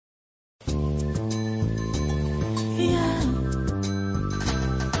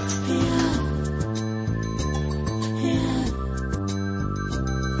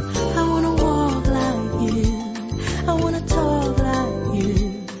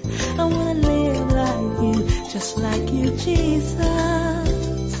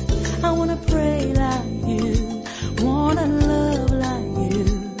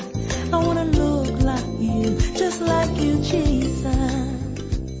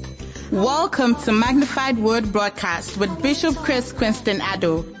Welcome to Magnified Word Broadcast with Bishop Chris Quinston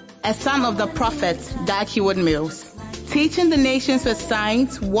Addo, a son of the prophet Dag Heward-Mills. Teaching the nations with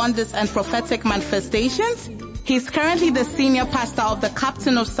signs, wonders, and prophetic manifestations, he's currently the senior pastor of the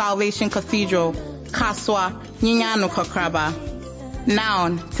Captain of Salvation Cathedral, Kaswa Nyanyano Kokraba. Now,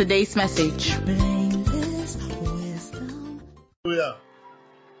 today's message. Hallelujah.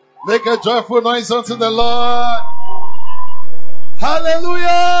 Make a joyful noise unto the Lord.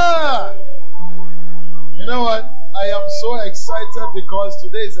 Hallelujah! You know what? I am so excited because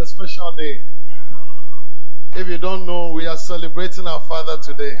today is a special day. If you don't know, we are celebrating our Father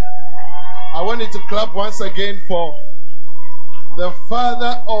today. I want you to clap once again for the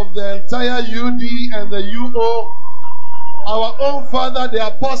Father of the entire UD and the UO. Our own Father, the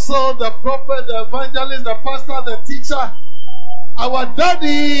Apostle, the Prophet, the Evangelist, the Pastor, the Teacher. Our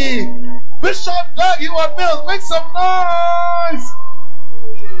Daddy, Bishop Dag Heward-Mills. Make some noise!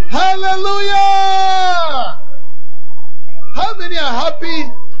 Hallelujah! How many are happy?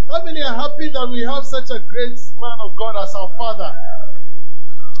 How many are happy that we have such a great man of God as our Father?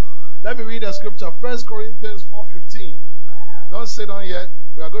 Let me read the scripture. 1 Corinthians 4:15. Don't sit down yet.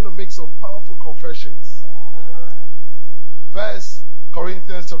 We are going to make some powerful confessions. 1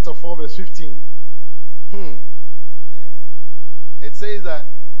 Corinthians chapter 4 verse 15. It says that,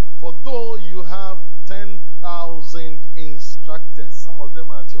 for though you have 10,000 instructors, some of them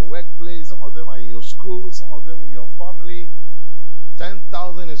are at your workplace, some of them are in your school, some of them in your family,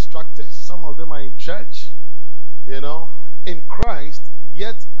 10,000 instructors, some of them are in church, in Christ,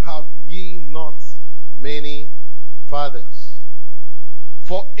 yet have ye not many fathers.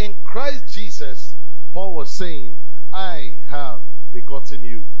 For in Christ Jesus, Paul was saying, I have begotten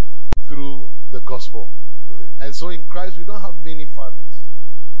you through the gospel. And so in Christ, we don't have many fathers.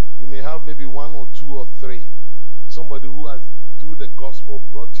 You may have maybe one or two or three. Somebody who has, through the gospel,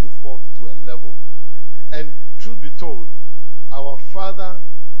 brought you forth to a level. And truth be told, our Father,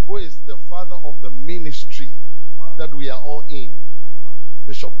 who is the Father of the ministry that we are all in,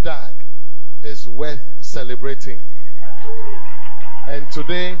 Bishop Dag, is worth celebrating. And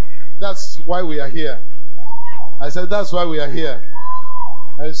today, that's why we are here. I said that's why we are here.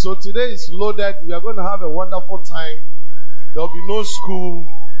 And so today is loaded. We are going to have a wonderful time. There will be no school.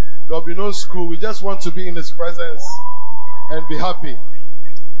 There will be no school. We just want to be in His presence and be happy.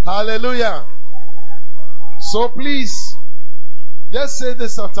 Hallelujah. So please, just say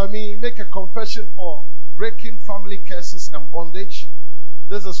this after me. Make a confession for breaking family curses and bondage.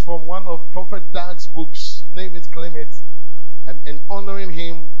 This is from one of Prophet Dag's books. Name it, claim it. And in honoring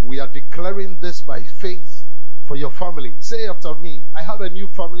him, we are declaring this by faith. For your family. Say after me, I have a new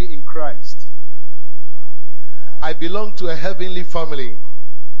family in Christ. I belong to a heavenly family.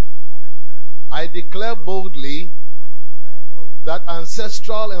 I declare boldly that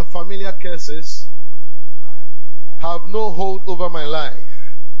ancestral and familiar curses have no hold over my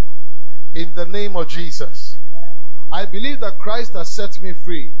life. In the name of Jesus. I believe that Christ has set me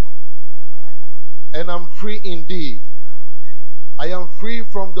free. And I'm free indeed. I am free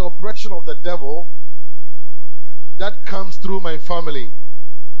from the oppression of the devil that comes through my family.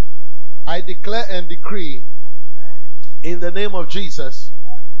 I declare and decree in the name of Jesus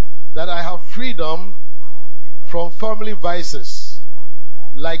that I have freedom from family vices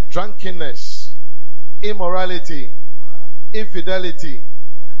like drunkenness, immorality, infidelity.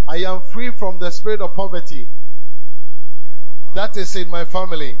 I am free from the spirit of poverty that is in my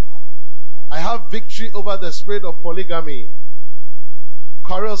family. I have victory over the spirit of polygamy,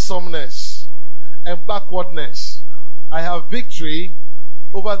 quarrelsomeness, and backwardness. I have victory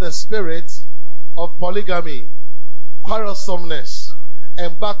over the spirit of polygamy, quarrelsomeness,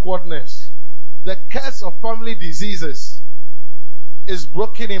 and backwardness. The curse of family diseases is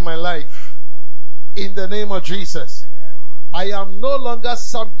broken in my life. In the name of Jesus. I am no longer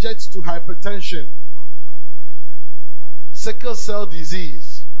subject to hypertension, sickle cell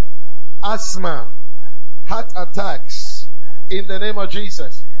disease, asthma, heart attacks. In the name of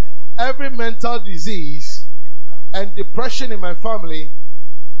Jesus. Every mental disease and depression in my family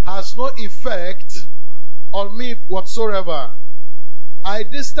has no effect on me whatsoever. I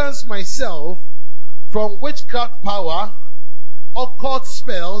distance myself from witchcraft power, occult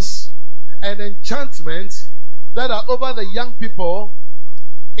spells, and enchantment that are over the young people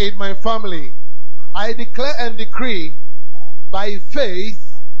in my family. I declare and decree by faith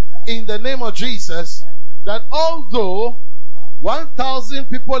in the name of Jesus that although 1,000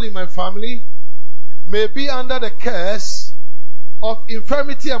 people in my family may be under the curse of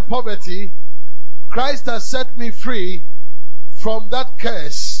infirmity and poverty, Christ has set me free from that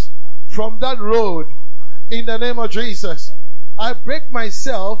curse, from that road, in the name of Jesus. I break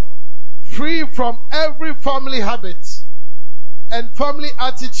myself free from every family habit and family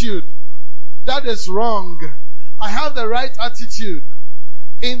attitude that is wrong. I have the right attitude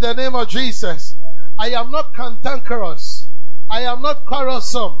in the name of Jesus. I am not cantankerous. I am not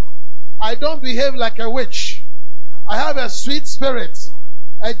quarrelsome. I don't behave like a witch. I have a sweet spirit,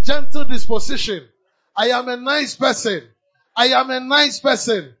 a gentle disposition. I am a nice person. I am a nice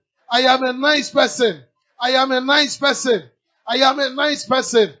person. I am a nice person. I am a nice person. I am a nice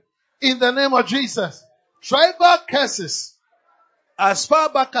person. In the name of Jesus. Tribal curses, as far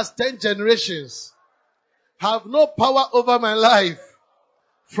back as 10 generations, have no power over my life.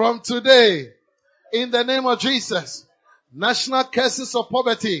 From today, in the name of Jesus, national curses of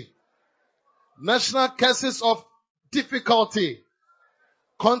poverty, national curses of difficulty,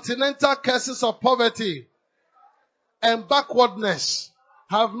 continental curses of poverty and backwardness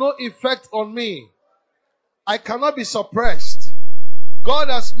have no effect on me. I cannot be suppressed. God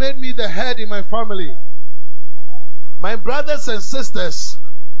has made me the head in my family. My brothers and sisters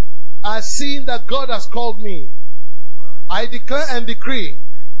are seeing that God has called me. I declare and decree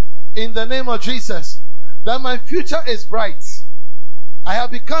in the name of Jesus that my future is bright. I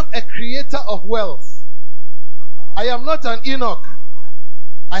have become a creator of wealth. I am not an Enoch.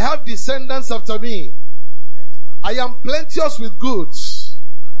 I have descendants after me. I am plenteous with goods,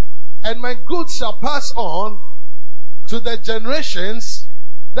 and my goods shall pass on to the generations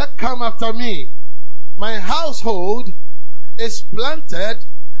that come after me. My household is planted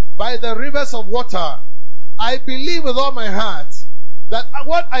by the rivers of water. I believe with all my heart that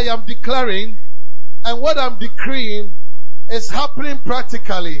what I am declaring and what I'm decreeing is happening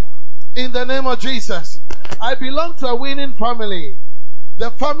practically. In the name of Jesus. I belong to a winning family,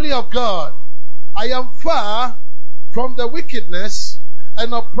 the family of God. I am far from the wickedness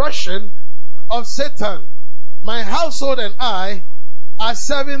and oppression of Satan. My household and I are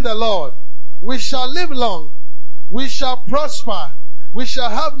serving the Lord. We shall live long. We shall prosper. We shall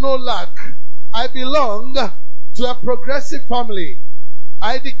have no lack. I belong to a progressive family.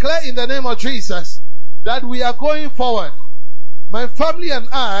 I declare in the name of Jesus that we are going forward. My family and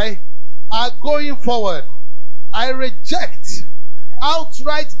I are going forward. I reject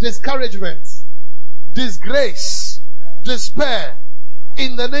outright discouragement, disgrace, despair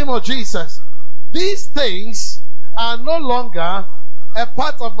in the name of Jesus. These things are no longer a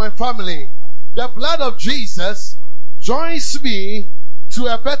part of my family. The blood of Jesus joins me to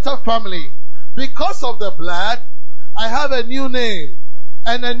a better family. Because of the blood, I have a new name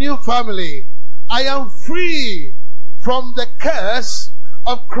and a new family. I am free from the curse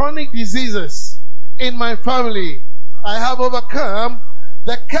of chronic diseases in my family. I have overcome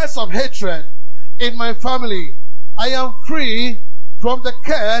the curse of hatred in my family. I am free from the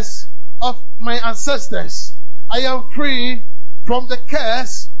curse of my ancestors. I am free from the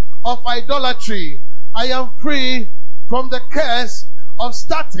curse of idolatry. I am free from the curse of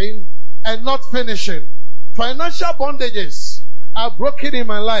starting and not finishing. Financial bondages are broken in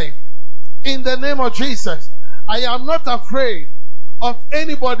my life. In the name of Jesus, I am not afraid of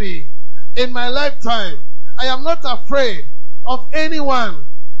anybody in my lifetime. I am not afraid of anyone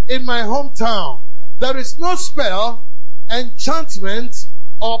in my hometown. There is no spell, enchantment,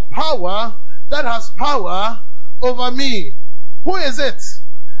 or power that has power over me. Who is it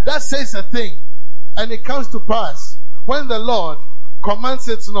that says a thing and it comes to pass when the Lord commands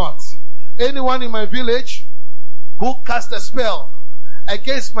it not? Anyone in my village who casts a spell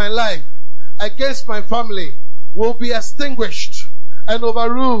against my life, against my family, will be extinguished and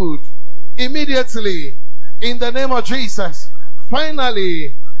overruled immediately in the name of Jesus.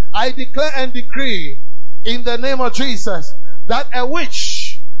 Finally, I declare and decree in the name of Jesus that a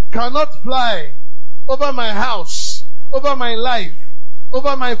witch cannot fly over my house, over my life,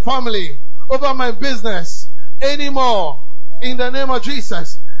 over my family, over my business anymore in the name of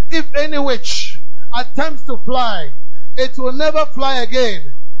Jesus. If any witch attempts to fly, it will never fly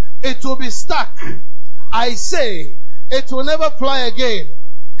again. It will be stuck. I say, it will never fly again.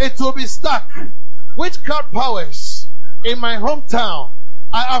 It will be stuck. Witchcraft powers in my hometown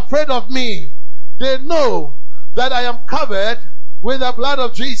are afraid of me. They know that I am covered with the blood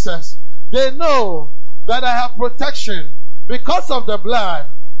of Jesus. They know that I have protection because of the blood.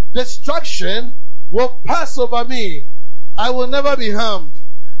 Destruction will pass over me. I will never be harmed.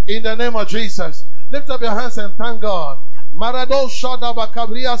 In the name of Jesus. Lift up your hands and thank God. Marado Shadaba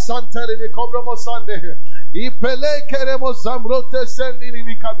Cabria Santeri Mikobromo Sande. Ipele Keremo Zambrote Sendini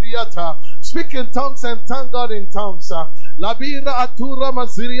Mikabriata. Speak in tongues and thank God in tongues. Labira Atura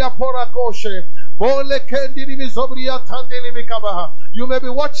Maziria Porakoshe. You may be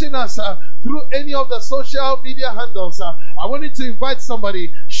watching us through any of the social media handles. I want you to invite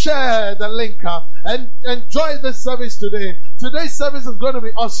somebody, share the link and enjoy the service today. Today's service is going to be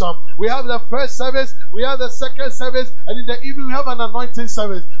awesome. We have the first service, we have the second service, and in the evening we have an anointing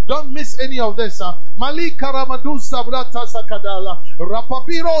service. Don't miss any of this. Malika Ramadu Sabrata Sakadala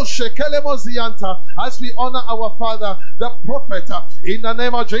Rapapiro Shekelemo Zianta, as we honor our father, the prophet, in the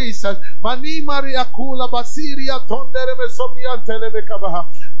name of Jesus. Mani Maria Kula Basiria Tondereme Somnian Telebekabaha.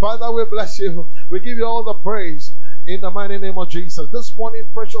 Father, we bless you. We give you all the praise in the mighty name of Jesus. This morning,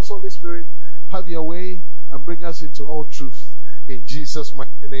 precious Holy Spirit, have your way and bring us into all truth in Jesus'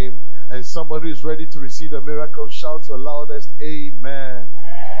 mighty name. And somebody who is ready to receive a miracle, shout your loudest, Amen.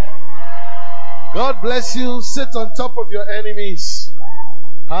 God bless you. Sit on top of your enemies.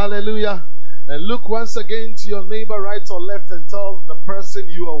 Hallelujah. And look once again to your neighbor, right or left, and tell the person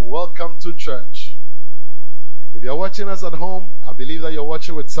you are welcome to church. If you're watching us at home, I believe that you're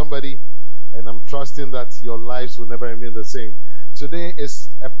watching with somebody, and I'm trusting that your lives will never remain the same. Today is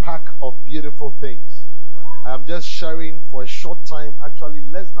a pack of beautiful things. I'm just sharing for a short time, actually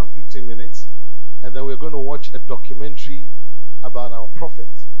less than 15 minutes, and then we're going to watch a documentary about our prophet.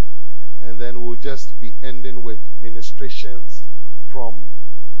 And then we'll just be ending with ministrations from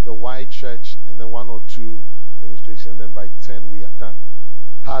the white church, and then one or two ministrations, and then by 10 we are done.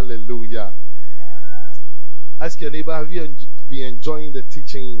 Hallelujah. Ask your neighbor, have you been enjoying the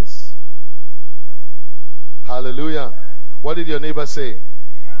teachings? Hallelujah. What did your neighbor say?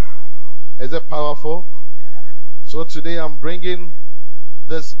 Is it powerful? So today I'm bringing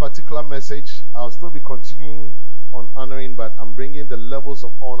this particular message. I'll still be continuing on honoring, but I'm bringing the levels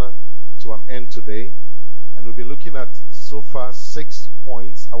of honor to an end today. And we'll be looking at so far 6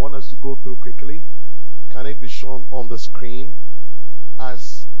 points. I want us to go through quickly. Can it be shown on the screen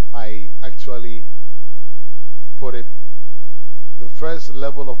as I actually put it? The first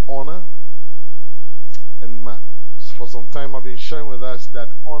level of honor, and for some time I've been sharing with us that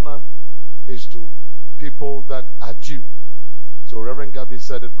honor is to people that are due. So Reverend Gabby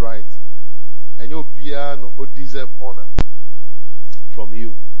said it right. And you deserve honor from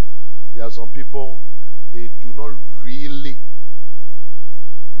you. There are some people, they do not really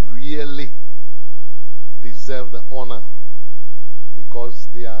deserve the honor because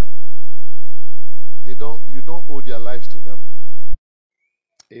you don't owe their lives to them.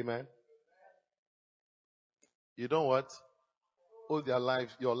 Amen. You don't what? Owe your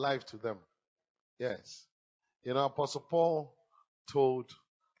life to them. Yes. You know, Apostle Paul told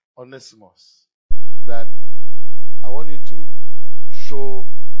Onesimus that I want you to show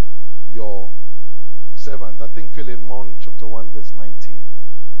your servant. I think Philemon chapter 1 verse 19.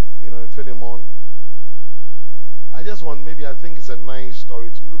 You know, in Philemon, I think it's a nice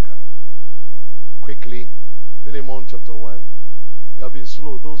story to look at. Quickly, Philemon chapter 1. You have been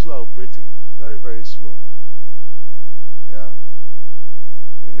slow. Those who are operating, very, very slow. Yeah.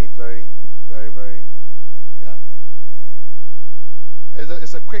 We need very, very, very, yeah.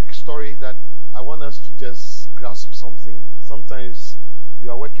 It's a quick story that I want us to just grasp something. Sometimes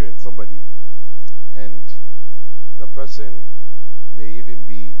you are working with somebody and the person may even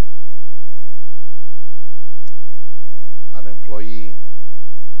be an employee,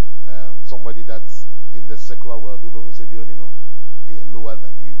 somebody that's in the secular world, lower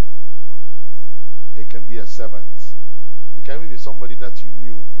than you. It can be a servant. It can even be somebody that you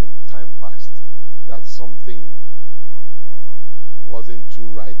knew in time past that something wasn't too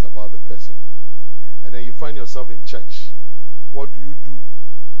right about the person. And then you find yourself in church. What do you do?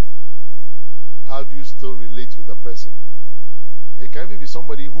 How do you still relate with the person? It can even be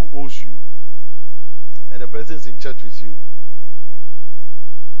somebody who owes you and the person is in church with you.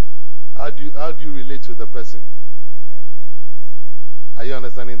 How do you relate with the person? Are you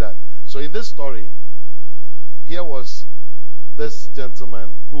understanding that? So in this story, here was this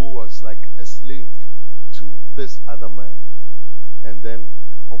gentleman who was like a slave to this other man. And then,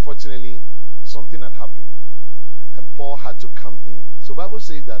 unfortunately, something had happened. And Paul had to come in. So the Bible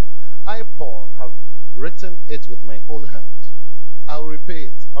says that I, Paul, have written it with my own hand. I'll repay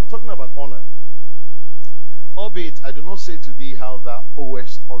it. I'm talking about honor. Albeit, I do not say to thee how thou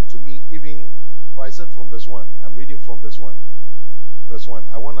owest unto me, even, I said from verse 1. I'm reading from verse 1. Verse 1.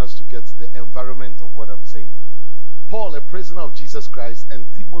 I want us to get the environment of what I'm saying. Paul, a prisoner of Jesus Christ, and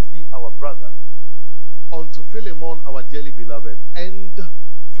Timothy, our brother, Philemon, our dearly beloved, and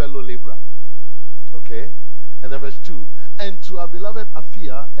fellow laborer. Okay? And then verse 2. And to our beloved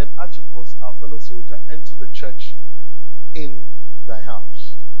Apphia and Archippus, our fellow soldier, and to the church in thy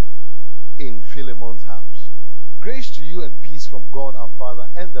house, in Philemon's house. Grace to you and peace from God our Father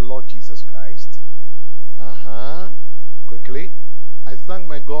and the Lord Jesus Christ. Quickly. I thank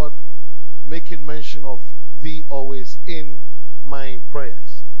my God, making mention of thee always in my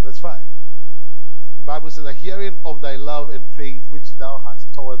prayers. Verse 5. The Bible says, that hearing of thy love and faith which thou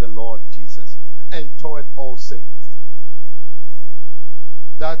hast toward the Lord Jesus and toward all saints,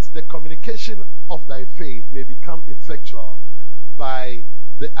 that the communication of thy faith may become effectual by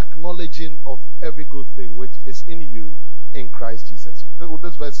the acknowledging of every good thing which is in you in Christ Jesus.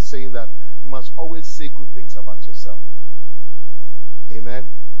 This verse is saying that you must always say good things about yourself. Amen.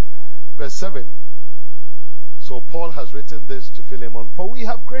 Verse 7. So Paul has written this to Philemon. For we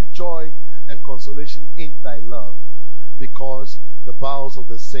have great joy and consolation in thy love, because the bowels of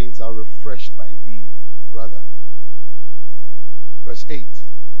the saints are refreshed by thee, brother. Verse 8.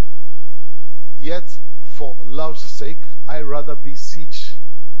 Yet for love's sake I rather beseech.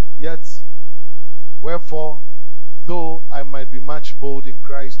 Yet wherefore, though I might be much bold in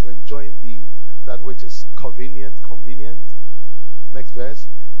Christ to enjoin thee that which is convenient. Next verse.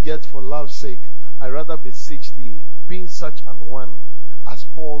 Yet for love's sake I rather beseech thee, being such an one as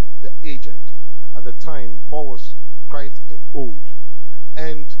Paul the aged. At the time, Paul was quite old.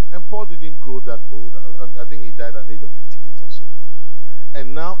 And Paul didn't grow that old. I think he died at the age of 58 or so.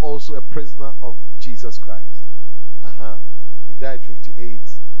 And now also a prisoner of Jesus Christ. He died 58,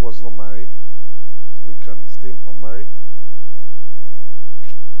 was not married. So he can stay unmarried.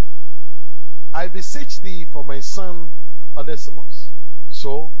 I beseech thee for my son Onesimus.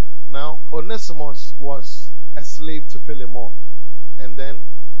 So now Onesimus was a slave to Philemon. And then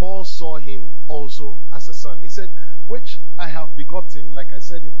Paul saw him also as a son. He said, which I have begotten, like I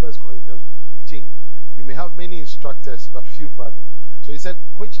said in 1 Corinthians 15. You may have many instructors, but few fathers. So he said,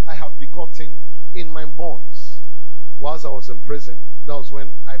 which I have begotten in my bonds. Whilst I was in prison, that was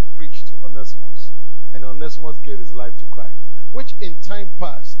when I preached to Onesimus. And Onesimus gave his life to Christ. Which in time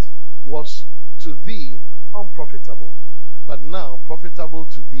past was to thee unprofitable, but now profitable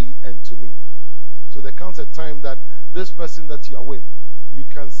to thee and to me. So there comes a time that this person that you are with, you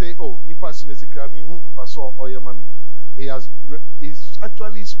can say, oh, he's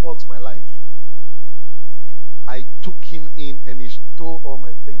actually spoiled my life. I took him in and he stole all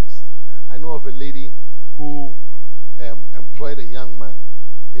my things. I know of a lady who employed a young man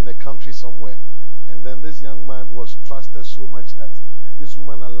in a country somewhere. And then this young man was trusted so much that this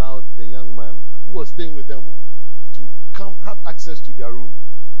woman allowed the young man who was staying with them to come have access to their room.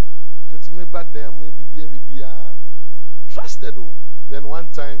 Trusted. Then one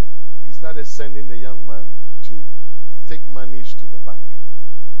time he started sending the young man to take money to the bank.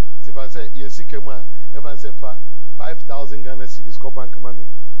 If I say, if I say 5,000 Ghana cedis, call bank money.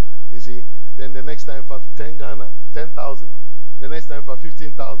 You see, then the next time for 10,000. The next time for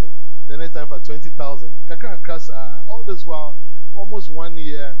 15,000. The next time for 20,000. All this while, almost 1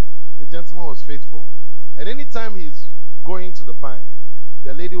 year, the gentleman was faithful. And anytime he's going to the bank,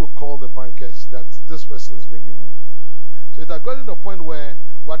 the lady will call the bankers that this person is bringing money. So it had gotten to the point where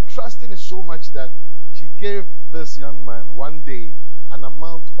what trusting is so much that she gave this young man one day an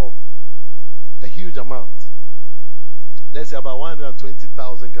amount of a huge amount. Let's say about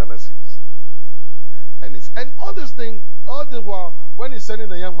 120,000 Ghana cedis. And all this thing, all the while, when he's sending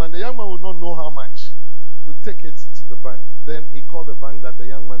the young man will not know how much to take it to the bank. Then he called the bank that the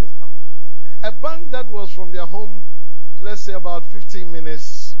young man is coming. A bank that was from their home, let's say about 15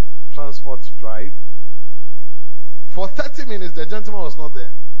 minutes transport drive. For 30 minutes, the gentleman was not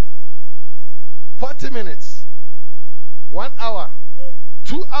there. 40 minutes. 1 hour.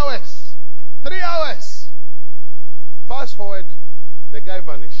 2 hours. 3 hours. Fast forward, the guy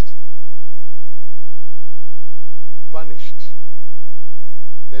vanished. Vanished.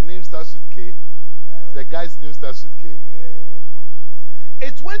 The name starts with K. The guy's name starts with K.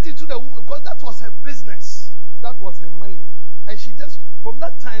 It went into the woman because that was her business. That was her money. And she just, from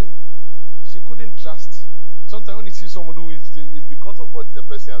that time, she couldn't trust. Sometimes when you see someone who is, it's because of what the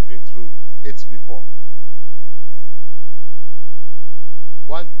person has been through it before.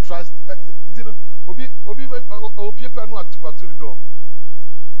 One trust,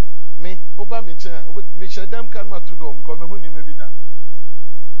 me,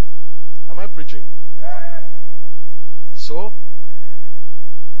 am I preaching? So,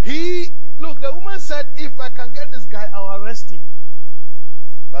 the woman said, if I can get this guy, I'll arrest him.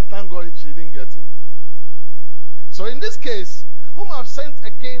 But thank God she didn't get him. So in this case, whom I've sent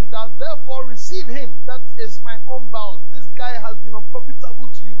again, thou therefore receive him. That is my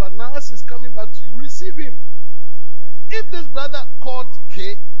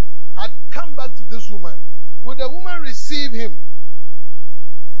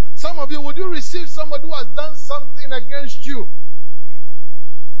of you, would you receive somebody who has done something against you?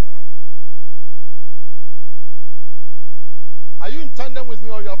 Are you in tandem with me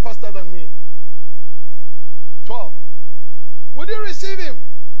or you are faster than me? 12. Would you receive him?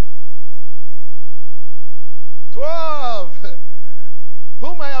 12.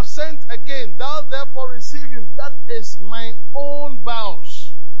 Whom I have sent again, thou therefore receive him. That is my own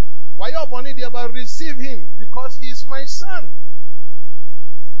vows. Why you abonid about receive him? Because he is my son.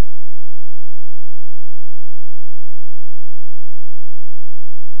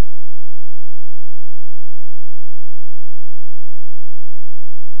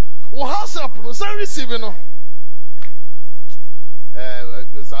 Well, how's that? Receiving?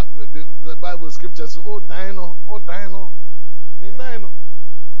 The Bible scripture says, oh, dino.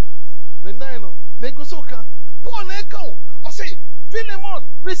 Negosoka. Paul Neko. I say, Philemon,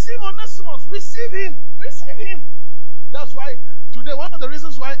 receive Onesimus, receive him. That's why today, one of the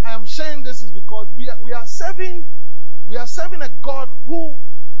reasons why I am sharing this is because we are serving a God who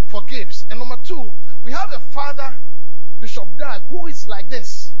forgives. And number two, we have a father, Bishop Dag, who is like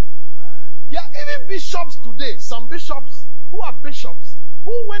this. There are even bishops today, some bishops who are bishops,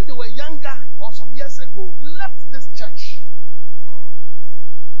 who when they were younger or some years ago, left this church.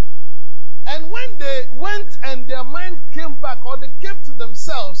 And when they went and their mind came back, or they came to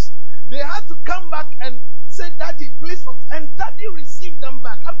themselves, they had to come back and say, Daddy, please forgive. And Daddy received them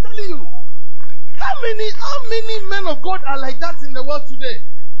back. I'm telling you, how many men of God are like that in the world today?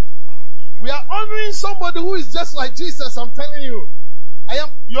 We are honoring somebody who is just like Jesus, I'm telling you.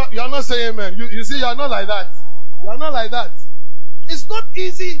 You're not saying amen. You see, you're not like that. You're not like that. It's not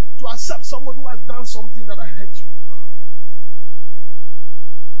easy to accept someone who has done something that hurt you.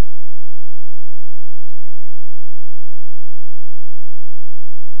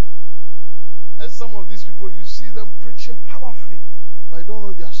 And some of these people, you see them preaching powerfully, but I don't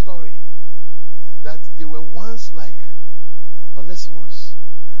know their story. That they were once like Onesimus,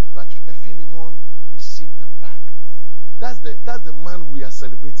 but Philemon received them back. That's the man we are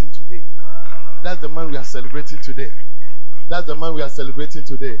celebrating today. That's the man we are celebrating today. That's the man we are celebrating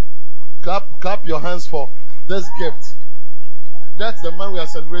today. Clap your hands for this gift. That's the man we are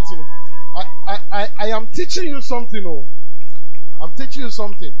celebrating. I am teaching you something. Oh, I'm teaching you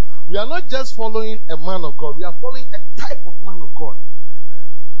something. We are not just following a man of God. We are following a type of man of God.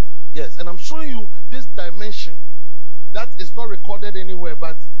 Yes, and I'm showing you this dimension that is not recorded anywhere,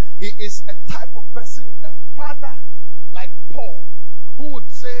 but he is a type of person, a father like Paul, who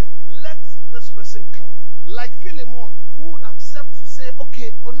would say, let this person come. Like Philemon, who would accept to say,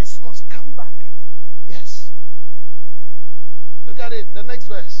 okay, Onesimus, come back. Yes. Look at it, the next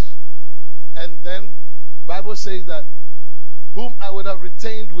verse. And then Bible says that whom I would have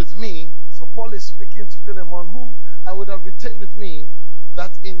retained with me. So Paul is speaking to Philemon, whom I would have retained with me,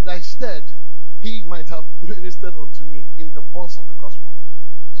 that in thy stead he might have ministered unto me in the bonds of the gospel.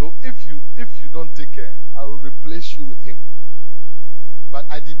 So if you don't take care, I will replace you with him. But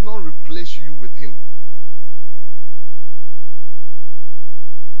I did not replace you with him.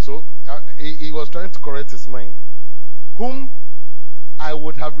 So he was trying to correct his mind. Whom I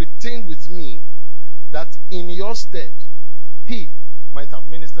would have retained with me, that in your stead he might have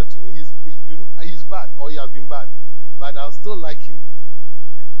ministered to me. He's bad, or he has been bad, but I'll still like him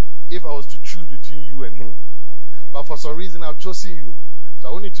if I was to choose between you and him. But for some reason I've chosen you. So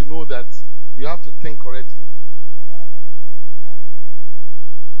I want you to know that you have to think correctly.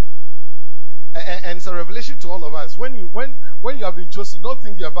 And it's a revelation to all of us. When you have been chosen, don't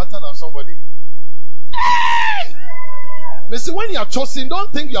think you are better than somebody. Listen, when you are chosen,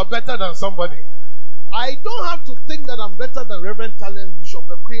 don't think you are better than somebody. I don't have to think that I'm better than Reverend Talent, Bishop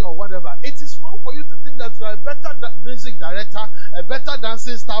Queen, or whatever. It is wrong for you to think that you are a better music director, a better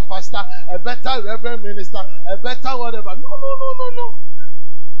dancing star pastor, a better reverend minister, a better whatever. No.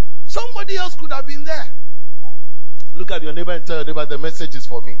 Somebody else could have been there. Look at your neighbor and tell your neighbor, the message is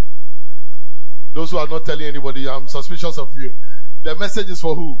for me. Those who are not telling anybody, I'm suspicious of you. The message is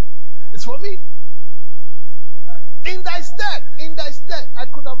for who? It's for me. In thy stead, I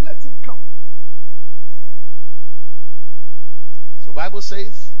could have let him come. So Bible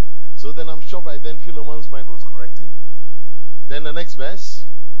says, so then I'm sure by then Philemon's mind was correcting. Then the next verse,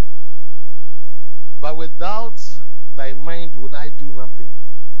 but without thy mind would I do nothing.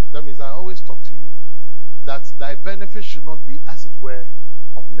 That means I always talk to you, that thy benefit should not be, as it were,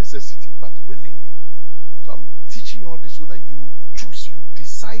 of necessity, but willingly. So I'm teaching you all this so that you choose, you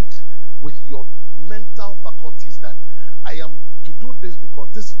decide with your mental faculties that I am to do this because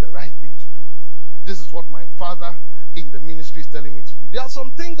this is the right thing to do. This is what my father in the ministry is telling me to do. There are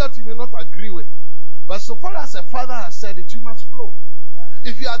some things that you may not agree with, but so far as a father has said it, you must flow.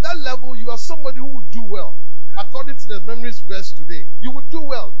 If you are at that level, you are somebody who would do well. According to the memories verse today, you would do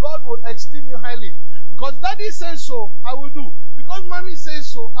well. God will esteem you highly. Because daddy says so, I will do. Because mommy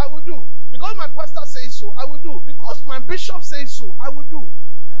says so, I will do. Because my pastor says so, I will do. Because my bishop says so, I will do.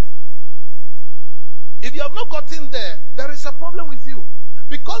 If you have not gotten there, there is a problem with you.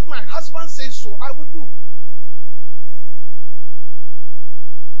 Because my husband says so, I will do.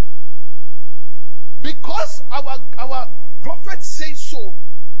 Because our prophet says so,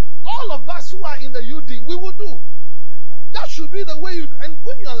 all of us who are in the UD, we will do. That should be the way you do. And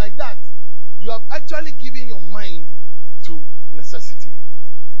when you are like that, you have actually given your mind to necessity.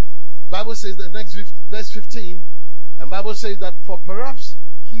 Bible says the next verse 15, and Bible says that for perhaps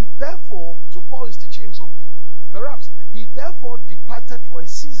he therefore, so Paul is teaching him something. Perhaps he therefore departed for a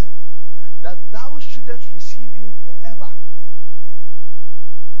season, that thou shouldest receive him forever.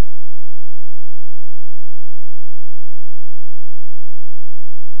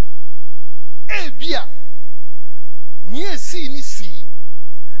 Bia,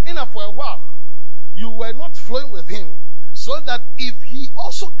 for a while, you were not flowing with him, so that if he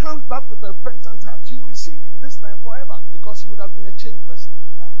also comes back with a repentant heart, you will receive him this time forever, because he would have been a changed person.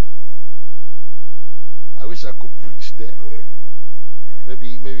 I wish I could preach there.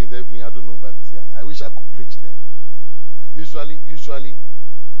 Maybe in the evening, I don't know, but yeah, I wish I could preach there. Usually,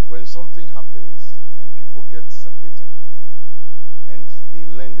 when something happens and people get separated and they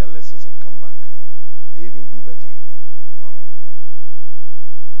learn their lessons and come back, they even do better.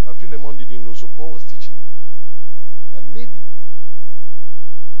 But Philemon didn't know, so Paul was teaching him that maybe,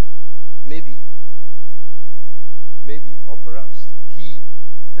 or perhaps, he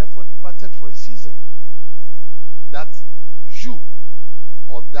therefore departed for a season, that you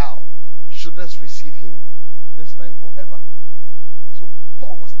or thou shouldest receive him this time forever. So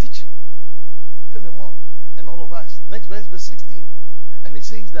Paul was teaching Philemon and all of us. Next verse 16. And he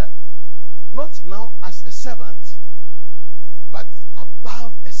says that, not now as a servant, but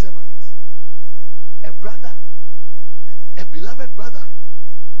above a servant, a brother, a beloved brother,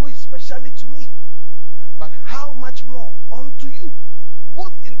 who is specially to me, but how much more unto you,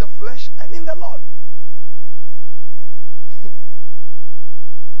 both in the flesh and in the Lord.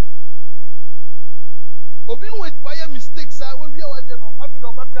 Obin with why mistakes are we are no after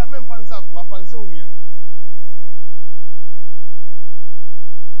the background men fans up wa fans union.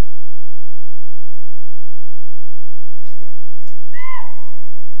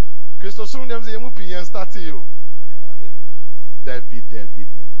 Christo soon them say mu pi yen start you. Debbie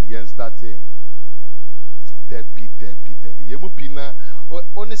yen start. Debbie yemu pi na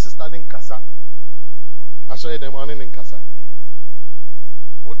only sister nin kasa. I show you them on in kasa.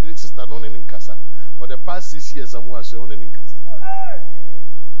 Only sister no nin kasa. For the past 6 years, I'm watching in Casa.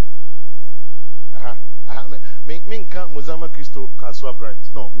 Minka Muzama Christo Kaswa Bright.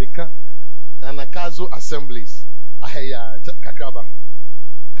 No, Mika Anakazo Assemblies. Ahaya Kakraba.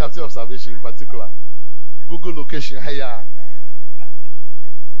 Captain of Salvation in particular. Google location. Ahaya.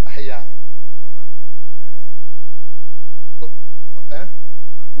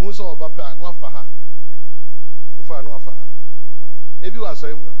 Unso Obapa, Noafaha. Ufa Noafaha. If you are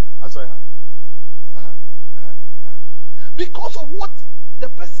saying, I saw her. Because of what the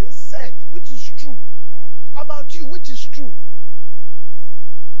person said, which is true, about you, which is true.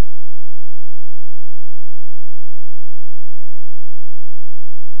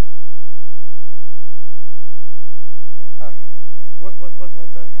 What's my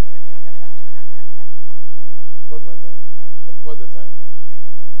time? What's my time? What's the time?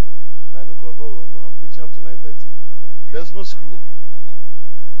 9 o'clock. Oh no, I'm preaching up to 9:30. There's no school.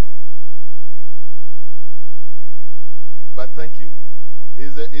 But thank you.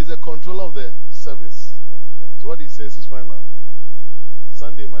 He's a controller of the service. So what he says is fine now.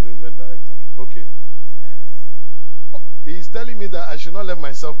 Sunday management director. Okay. He's telling me that I should not let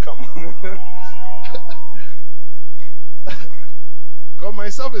myself come. Because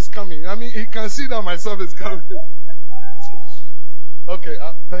myself is coming. I mean, he can see that myself is coming. Okay,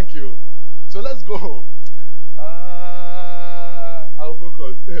 thank you. So let's go. I'll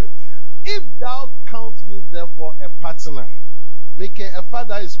focus. If thou count me therefore a partner, making a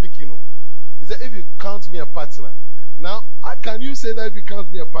father is speaking. He said, if you count me a partner. Now, how can you say that if you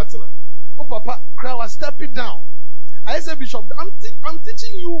count me a partner? Oh, Papa, cry was stepping down. I said, Bishop, I'm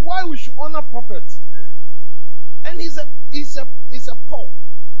teaching you why we should honor prophets. And he's a Paul.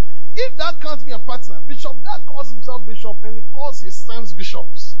 If that counts me a partner, Bishop, that calls himself Bishop and he calls his sons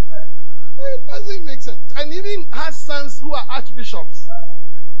bishops. It doesn't make sense. And even has sons who are archbishops.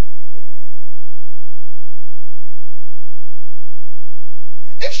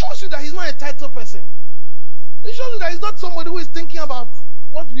 It shows you that he's not a title person. It shows you that he's not somebody who is thinking about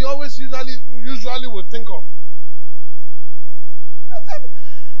we always usually would think of.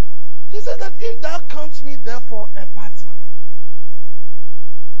 He said that if thou count me therefore a partner,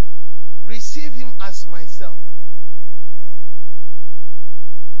 receive him as myself.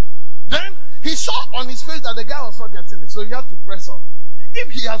 Then he saw on his face that the guy was not getting it, so you have to press on.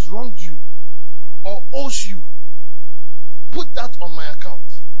 If he has wronged you or owes you, put that on my account.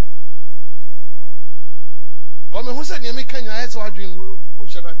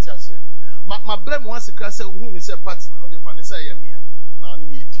 My blame once the class said, whom is a partner, or the fan say, now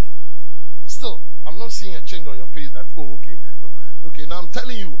still, I'm not seeing a change on your face that, oh, okay. Okay, now I'm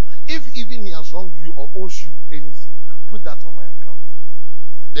telling you, if even he has wronged you or owes you anything, put that on my account.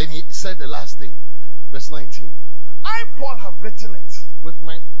 Then he said the last thing, verse 19. I, Paul, have written it with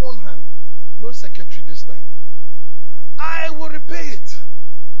my own hand. No secretary this time. I will repay it.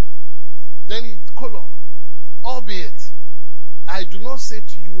 Then he colon. Albeit, I do not say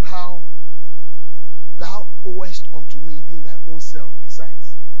to you how thou owest unto me even thy own self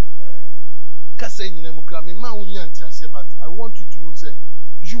besides. But I want you to know, say,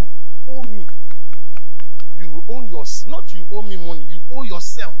 you owe me. You owe yourself. Not you owe me money. You owe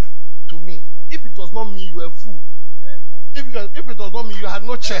yourself to me. If it was not me, you were a fool. If it was not me, you had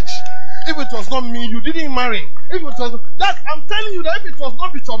no church. If it was not me, you didn't marry. If it was that, I'm telling you that if it was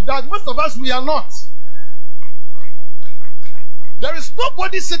not Bishop Dag, most of us, we are not. There is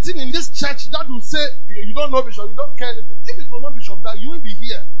nobody sitting in this church that will say, you don't know Bishop, you don't care anything. If it was not Bishop Dag, you wouldn't be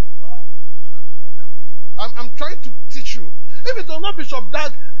here. I'm trying to teach you. If it was not Bishop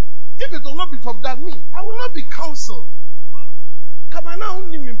Dag, me, I will not be counseled. Kabana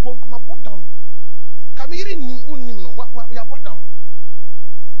unim impon kuma bodam. Kamiri unim no what we are bodam.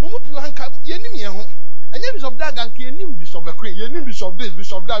 Mumu piwa hanka yenim ye ho. Enye Bishop Dag anke yenim Bishop Queen, yenim Bishop this,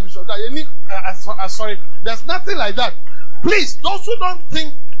 Bishop that, yenim sorry. There's nothing like that. Please, those who don't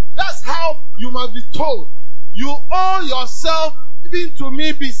think that's how you must be told. You owe yourself even to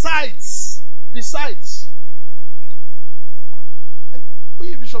me besides. And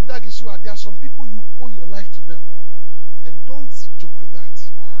when Bishop Dag is you, there are some people you owe your life to them. And don't joke with that.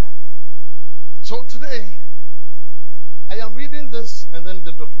 So today, I am reading this and then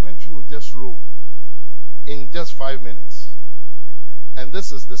the documentary will just roll in just 5 minutes. And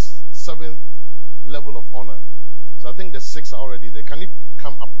this is the 7th level of honor. So I think the 6 are already there. Can you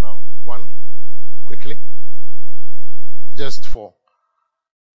come up now? 1, quickly. Just 4.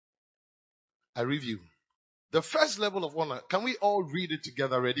 I review. The first level of honor, can we all read it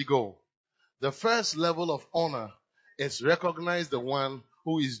together? Ready, go. The first level of honor is recognize the one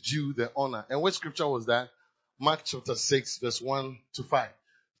who is due the honor. And which scripture was that? Mark chapter 6, verse 1 to 5.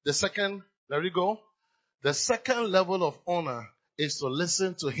 The second, there you go. The second level of honor is to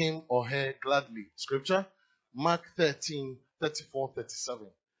listen to him or her gladly. Scripture? Mark 13, 34,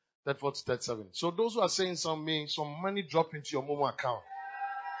 37. 34 to 37. So those who are saying some money drop into your Momo account.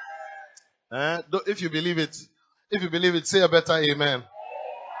 If you believe it, say a better amen.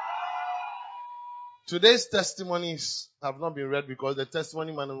 Today's testimonies have not been read because the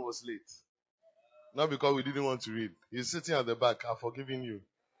testimony manual was late. Not because we didn't want to read. He's sitting at the back. I've forgiven you.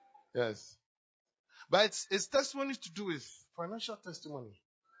 Yes. But it's testimonies to do with financial testimony.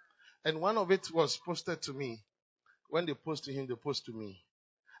 And one of it was posted to me. When they post to him, they post to me.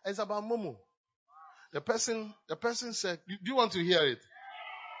 It's about Momo. The person said, do you want to hear it?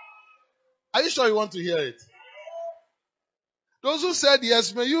 Are you sure you want to hear it? Those who said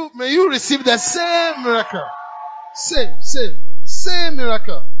yes, may you receive the same miracle. Same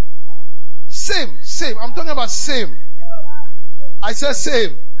miracle. Same. I'm talking about same. I said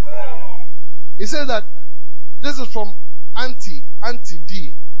same. He said that this is from Auntie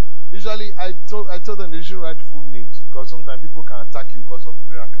D. Usually I told them they should write full names because sometimes people can attack you because of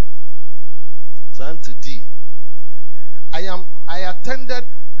miracle. So Auntie D. I attended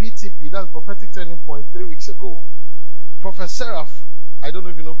PTP, that's Prophetic Turning Point, 3 weeks ago. Prophet Seraph, I don't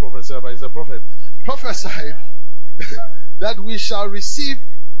know if you know Prophet Seraph, but he's a prophet, prophesied that we shall receive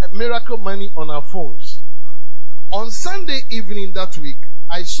a miracle money on our phones. On Sunday evening that week,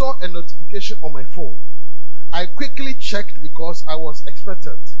 I saw a notification on my phone. I quickly checked because I was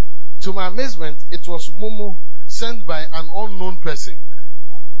expectant. To my amazement, it was Momo sent by an unknown person.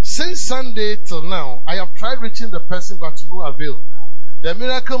 Since Sunday till now, I have tried reaching the person but to no avail. The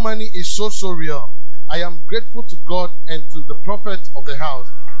miracle money is so real. I am grateful to God and to the prophet of the house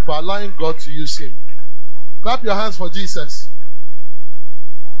for allowing God to use him. Clap your hands for Jesus.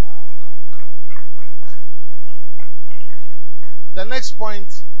 The next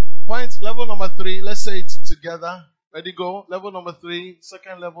point level number 3. Let's say it together. Ready, go. Level number 3,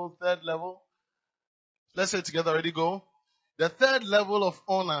 second level, third level. Let's say it together. Ready, go. The third level of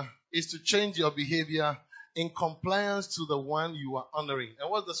honor is to change your behavior in compliance to the one you are honoring. And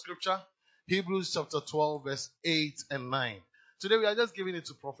what's the scripture? Hebrews chapter 12, verse 8 and 9. Today we are just giving it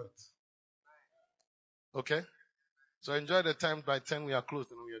to prophet. Okay? So enjoy the time. By 10 we are closed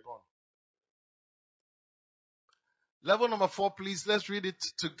and we are gone. Level number 4, please. Let's read it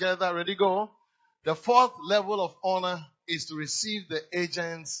together. Ready, go. The fourth level of honor is to receive the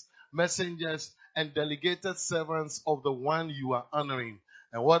agents, messengers, and delegated servants of the one you are honoring.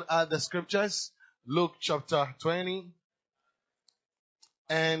 And what are the scriptures? Luke chapter 20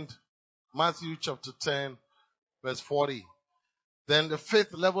 and Matthew chapter 10, verse 40. Then the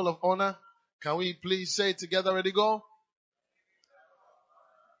fifth level of honor, can we please say it together? Ready, go.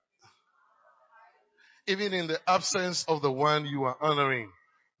 Even in the absence of the one you are honoring.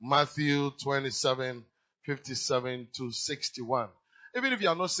 Matthew 27, 57 to 61. Even if you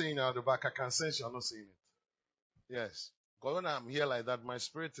are not saying it at the back, I can sense you are not saying it. Yes. Because when I'm here like that, my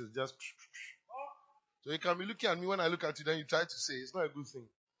spirit is just... So you can be looking at me when I look at you, then you try to say, it's not a good thing.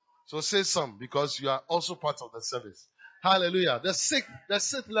 So say some, because you are also part of the service. Hallelujah. The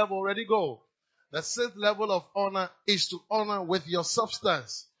sixth level, ready, go. The sixth level of honor is to honor with your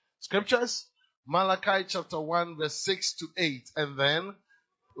substance. Scriptures, Malachi chapter 1, verse 6 to 8. And then,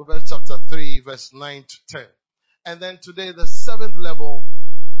 Proverbs chapter 3, verse 9 to 10. And then today, the seventh level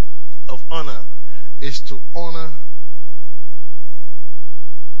of honor is to honor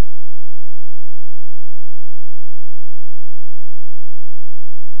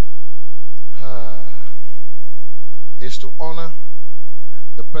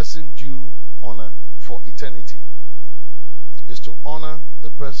the person due honor for eternity. Is to honor the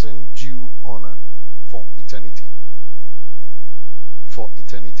person due honor for eternity. For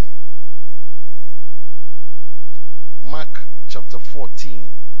eternity. Mark chapter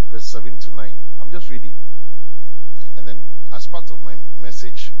 14, verse 7 to 9. I'm just reading. And then as part of my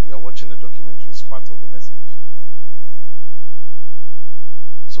message, we are watching a documentary. It's part of the message.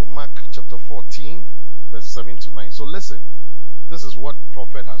 So Mark chapter 14, verse 7 to 9. So listen. This is what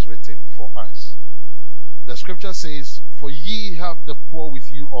prophet has written for us. The scripture says, for ye have the poor with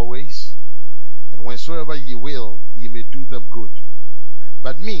you always, and whensoever ye will, ye may do them good.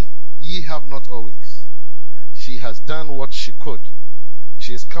 But me ye have not always. She has done what she could.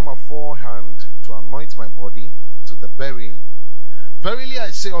 She is come aforehand to anoint my body to the burying. Verily I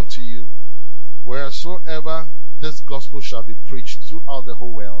say unto you, wheresoever this gospel shall be preached throughout the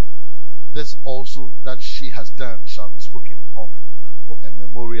whole world, this also that she has done shall be spoken of for a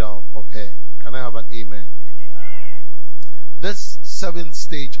memorial of her. Can I have an amen? This seventh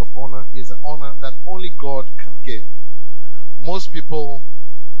stage of honor is an honor that only God can give. Most people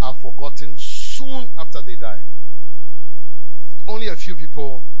are forgotten soon after they die. Only a few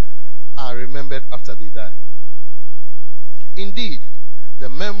people are remembered after they die. Indeed, the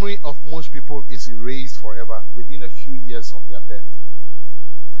memory of most people is erased forever within a few years of their death.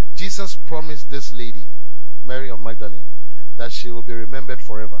 Jesus promised this lady, Mary of Magdalene, that she will be remembered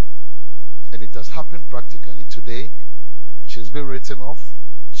forever. And it has happened practically. Today, she's been written off,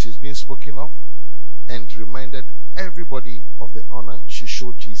 she's been spoken of, and reminded everybody of the honor she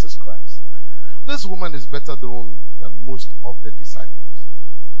showed Jesus Christ. This woman is better known than most of the disciples.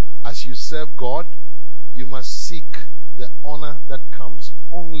 As you serve God, you must seek the honor that comes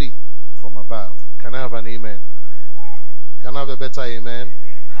only from above. Can I have an amen? Can I have a better amen?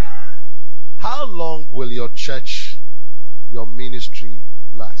 How long will your church, your ministry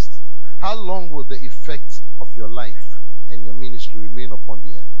last? How long will the effect of your life and your ministry remain upon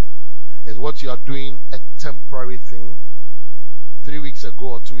the earth? Is what you are doing a temporary thing? 3 weeks ago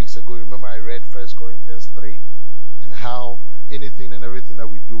or 2 weeks ago, remember I read 1 Corinthians 3 and how anything and everything that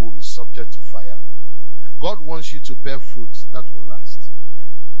we do will be subject to fire. God wants you to bear fruit that will last.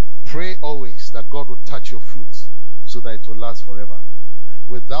 Pray always that God will touch your fruit so that it will last forever.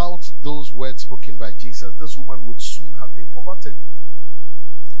 Without those words spoken by Jesus, this woman would soon have been forgotten.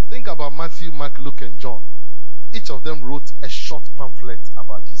 Think about Matthew, Mark, Luke, and John. Each of them wrote a short pamphlet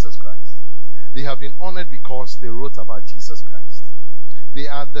about Jesus Christ. They have been honored because they wrote about Jesus Christ. They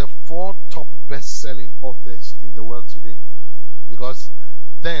are the 4 top best-selling authors in the world today. Because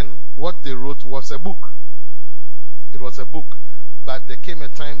then what they wrote was a book. It was a book. But there came a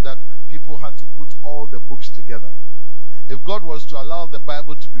time that people had to put all the books together. If God was to allow the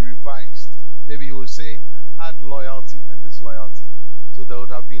Bible to be revised, maybe he would say, add loyalty and disloyalty. So there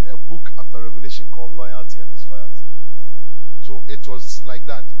would have been a book after Revelation called Loyalty and Disloyalty. So it was like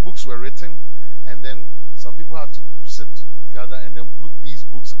that. Books were written, and then some people had to sit together and then put these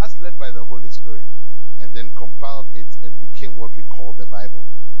books, as led by the Holy Spirit, and then compiled it and became what we call the Bible.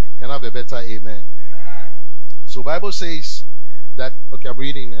 Can I have a better amen? So Bible says, that, okay, I'm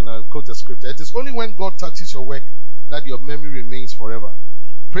reading and I'll quote the scripture. It is only when God touches your work that your memory remains forever.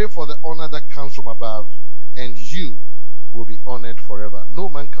 Pray for the honor that comes from above, and you will be honored forever. No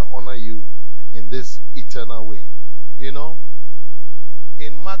man can honor you in this eternal way. You know,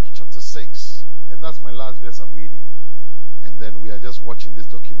 in Mark chapter 6, and that's my last verse I'm reading, and then we are just watching this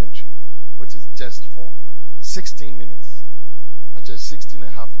documentary, which is just for 16 minutes. Actually, 16 and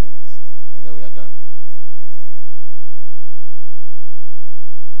a half minutes, and then we are done.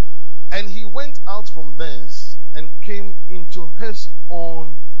 And he went out from thence and came into his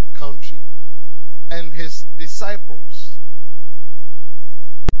own country, and his disciples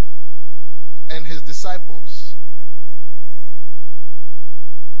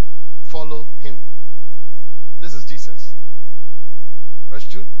follow him. This is Jesus. Verse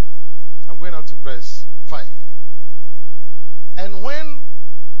 2. I'm going out to verse 5. And when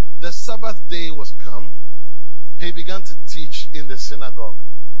the Sabbath day was come, he began to teach in the synagogue.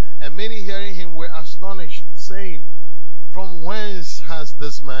 And many hearing him were astonished, saying, From whence has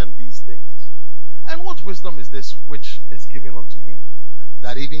this man these things? And what wisdom is this which is given unto him,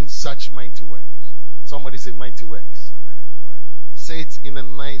 that even such mighty works? Somebody say mighty works. Say it in a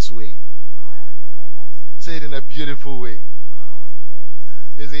nice way. Say it in a beautiful way.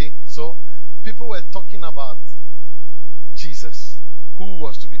 You see, so people were talking about Jesus, who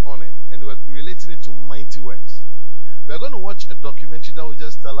was to be honored, and they were relating it to mighty works. We are going to watch a documentary that will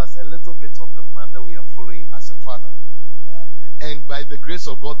just tell us a little bit of the man that we are following as a father. And by the grace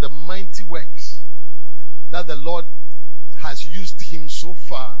of God, the mighty works that the Lord has used him so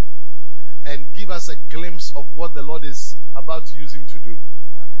far, and give us a glimpse of what the Lord is about to use him to do.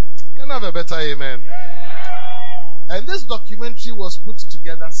 Can I have a better amen? And this documentary was put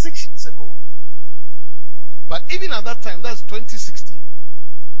together 6 years ago. But even at that time, that's 2016.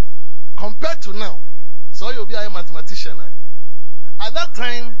 Compared to now, so you'll be a mathematician now. At that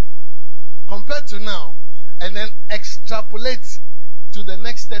time, compared to now, and then extrapolate to the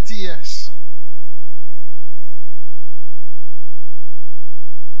next 30 years.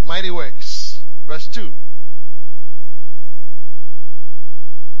 Mighty works. Verse 2.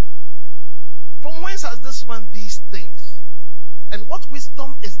 From whence has this man these things? And what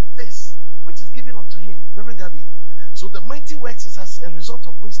wisdom is this which is given unto him? Reverend Gabby. So the mighty works is as a result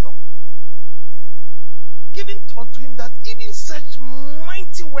of wisdom. Given unto him that even such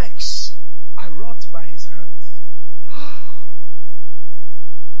mighty works are wrought by his hands.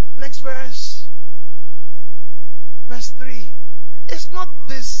 Next verse. Verse 3. Is not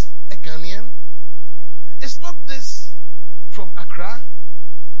this a Ghanaian? Is not this from Accra?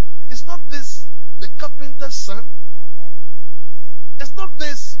 Is not this the carpenter's son? Is not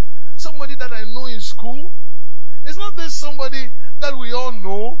this somebody that I know in school? Is not this somebody that we all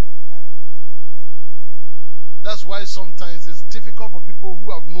know? That's why sometimes it's difficult for people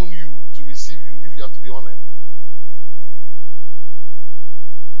who have known you to receive you, if you have to be honest.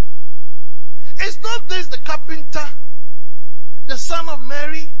 Is not this the carpenter, the son of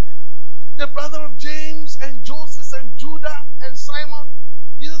Mary, the brother of James and Joseph and Judah and Simon?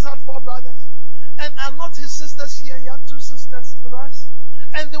 Jesus had 4 brothers. And are not his sisters here? He had 2 sisters with us.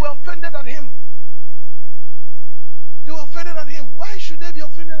 And they were offended at him. They were offended at him. Why should they be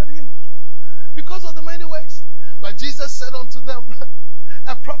offended at him? Because of the mighty works. But Jesus said unto them,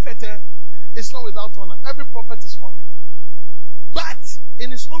 a prophet is not without honor. Every prophet is honored. But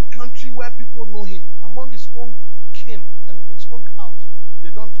in his own country where people know him, among his own kin and his own house, they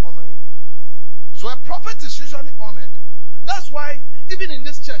don't honor him. So a prophet is usually honored. That's why even in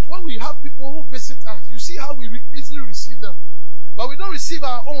this church, when we have people who visit us, you see how we easily receive them. But we don't receive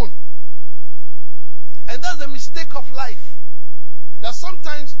our own. And that's the mistake of life. That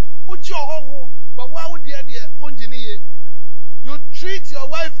sometimes, but why would you treat your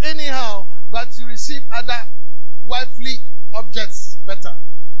wife anyhow, but you receive other wifely objects better.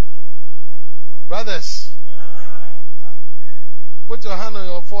 Brothers, put your hand on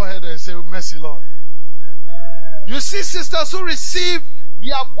your forehead and say, mercy, Lord. You see sisters who receive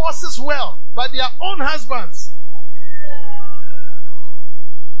their bosses well, but their own husbands.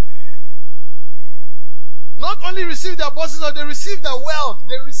 Not only receive their bosses, but they receive the wealth.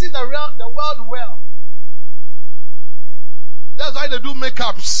 They receive the world well. That's why they do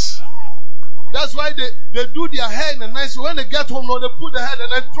makeups. That's why they do their hair in a nice way. When they get home, they put the hair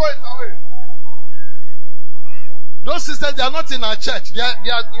and then throw it away. Those sisters, they are not in our church. They are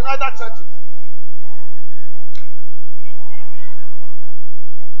in other churches.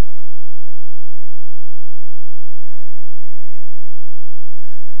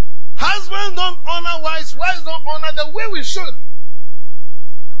 Husbands don't honor wives. Wives don't honor the way we should.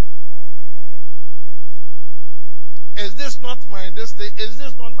 Is this not my this thing? Is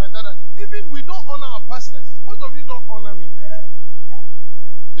this not my that? Even we don't honor our pastors. Most of you don't honor me.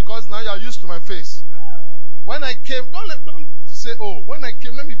 Because now you are used to my face. When I came, don't say, oh, when I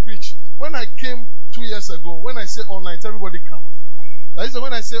came, let me preach. When I came 2 years ago, when I say all night, everybody comes. That is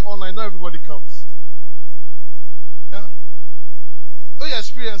when I say all night, not everybody comes. Yeah. Oh, your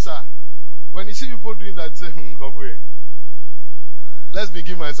experience, sir. When you see people doing that, say, come here. Let me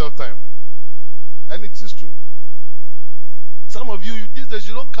give myself time. And it is true. Some of you, these days,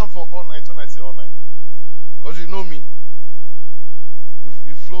 you don't come for all night when I say all night. Because you know me.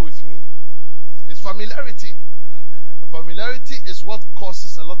 You flow with me. It's familiarity. The familiarity is what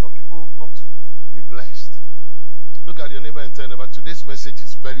causes a lot of people not to be blessed. Look at your neighbor and tell them, but today's message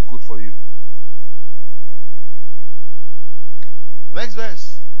is very good for you. Next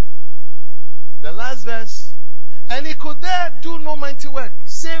verse. The last verse. And he could there do no mighty work,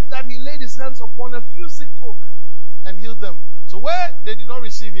 save that he laid his hands upon a few sick folk and healed them. So where they did not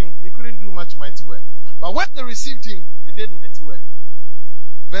receive him, he couldn't do much mighty work. But when they received him, he did mighty work.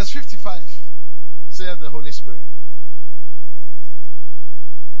 Verse 55, saith the Holy Spirit.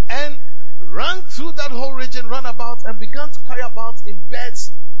 And ran through that whole region, ran about, and began to carry about in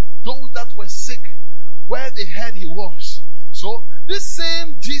beds those that were sick, where they heard he was. So, this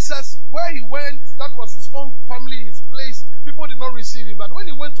same Jesus, where he went, that was his own family, his place, people did not receive him. But when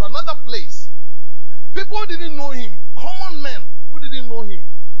he went to another place, people didn't know him. Common men who didn't know him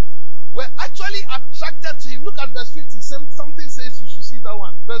were actually attracted to him. Look at verse 50. Something says you should see that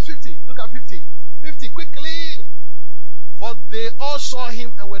one. Verse 50. Look at 50. 50 quickly. For they all saw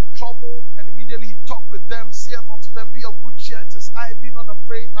him and were troubled, and immediately he talked with them, saith unto them, be of good cheer, it is I, be not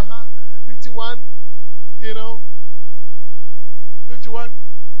afraid. 51. 51.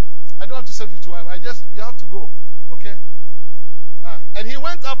 I don't have to say 51. You have to go. Okay? And he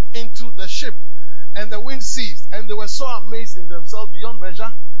went up into the ship, and the wind ceased, and they were so amazed in themselves beyond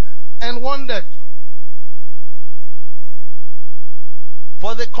measure, and wondered.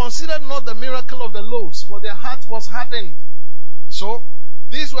 For they considered not the miracle of the loaves, for their heart was hardened. So,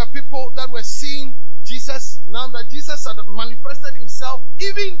 these were people that were seeing Jesus, now that Jesus had manifested himself,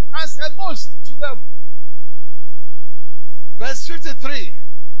 even as a ghost to them. Verse 53.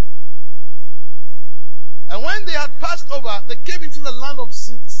 And when they had passed over, they came into the land of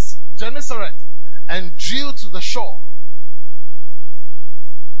Gennesaret and drew to the shore.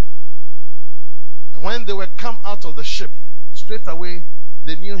 And when they were come out of the ship, straightway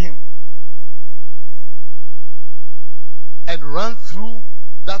they knew him, and ran through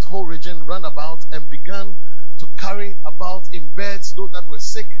that whole region, ran about, and began to carry about in beds those that were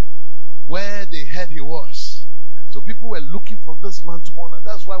sick, where they heard he was. So people were looking for this man to honor.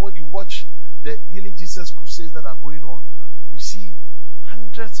 That's why when you watch the Healing Jesus crusades that are going on, you see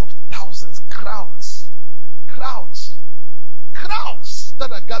hundreds of thousands, crowds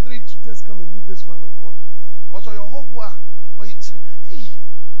that are gathering to just come and meet this man of God. Because on your whole war, or you say, hey,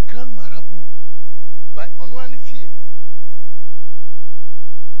 Grand Marabout, but on one feel,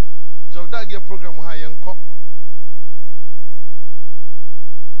 so that get program high and cop.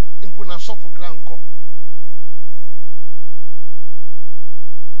 Impuna sofu kranko.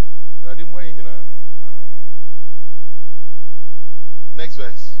 Next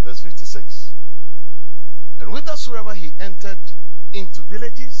verse, verse 56. And whithersoever he entered into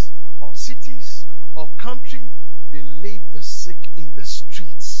villages or cities or country, they laid the sick in the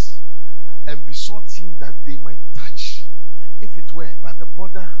streets and besought him that they might touch, if it were by the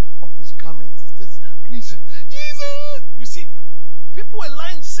border of his garment. Just please, Jesus! You see, people were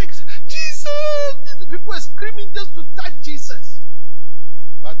lying sick. Jesus! People were screaming just to touch Jesus.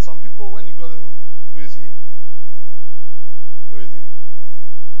 But some people, when you go there, who is he? Who is he?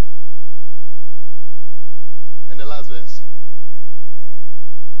 And the last verse.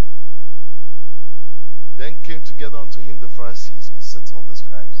 Then came together unto him the Pharisees and certain of the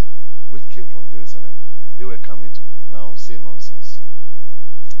scribes, which came from Jerusalem. They were coming to now say nonsense.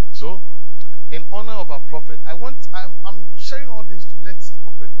 So, in honor of our prophet, I'm sharing all this to let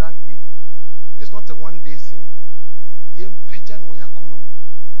Prophet Dag be. It's not a one-day thing.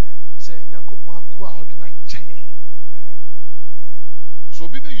 So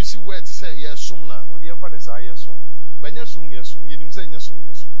people you see words say yes sum na o de emfa na say yes sum. Banya sum yes sum, yenim say yes sum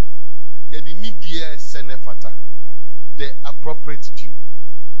yes sum. Ye the need dear senefata. The appropriate due.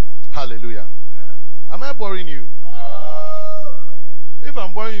 Hallelujah. Am I boring you? If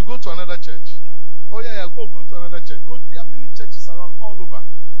I'm boring you, go to another church. Oh yeah, go to another church. There are many churches around all over.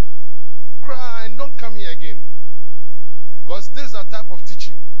 Cry and don't come here again. Because this is a type of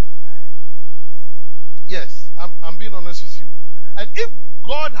teaching. Yes, I'm being honest with you. And if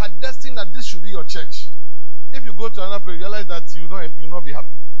God had destined that this should be your church, If you go to another place, you realize that you will not be happy.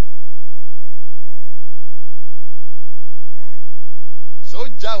 So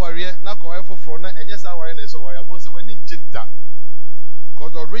Jawari na kwa for front and yes I worry so I was when in Jeddah.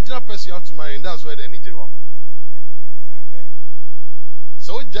 Because the original person you have to marry, and that's where they need you.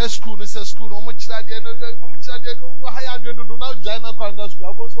 So just school, no school, no much idea, no higher do now Jana Kwanda school.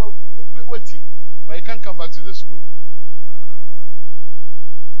 I was waiting. But you can't come back to the school.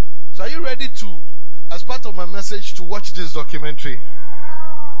 So are you ready to, as part of my message, to watch this documentary?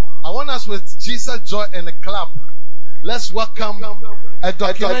 I want us with Jesus Joy and a clap. Let's welcome a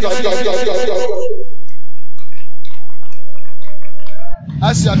documentary.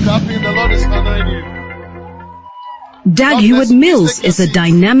 As you are clapping, the Lord is honoring you. Dag Heward-Mills is a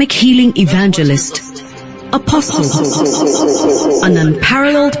dynamic healing evangelist, apostle, an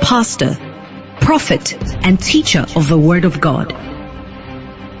unparalleled pastor, prophet, and teacher of the Word of God.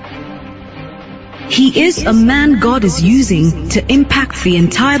 He is a man God is using to impact the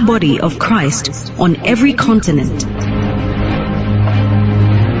entire body of Christ on every continent.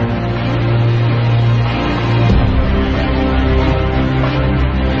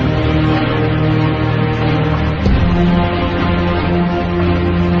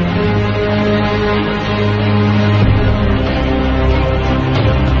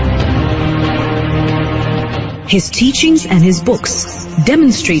 His teachings and his books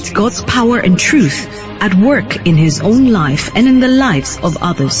demonstrate God's power and truth at work in his own life and in the lives of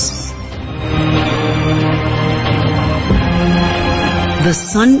others. The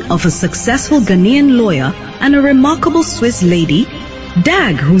son of a successful Ghanaian lawyer and a remarkable Swiss lady,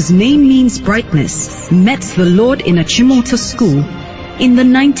 Dag, whose name means brightness, met the Lord in a Chimota school in the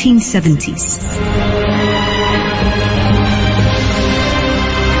 1970s.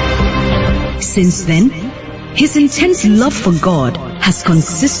 Since then, his intense love for God has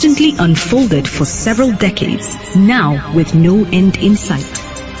consistently unfolded for several decades, now with no end in sight.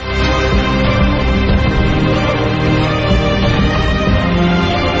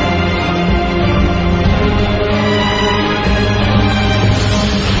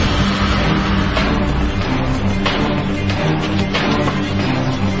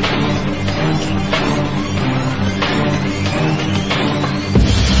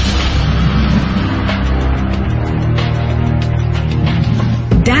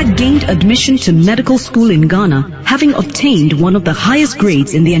 Dag gained admission to medical school in Ghana, having obtained one of the highest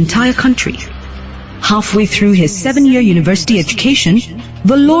grades in the entire country. Halfway through his 7-year university education,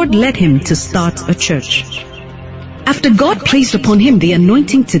 the Lord led him to start a church. After God placed upon him the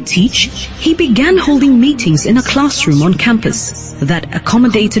anointing to teach, he began holding meetings in a classroom on campus that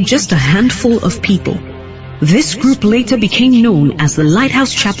accommodated just a handful of people. This group later became known as the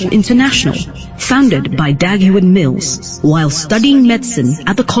Lighthouse Chapel International, founded by Dag Heward-Mills while studying medicine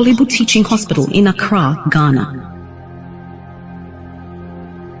at the Kolebu Teaching Hospital in Accra, Ghana.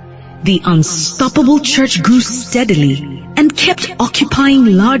 The unstoppable church grew steadily and kept occupying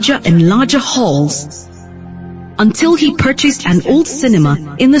larger and larger halls until he purchased an old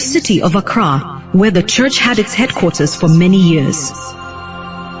cinema in the city of Accra, where the church had its headquarters for many years.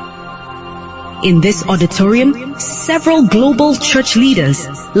 In this auditorium, several global church leaders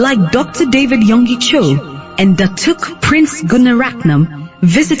like Dr. David Yonggi Cho and Datuk Prince Gunaratnam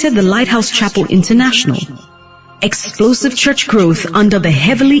visited the Lighthouse Chapel International. Explosive church growth under the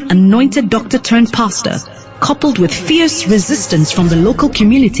heavily anointed doctor-turned-pastor, coupled with fierce resistance from the local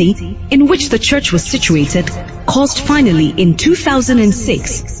community in which the church was situated, caused finally in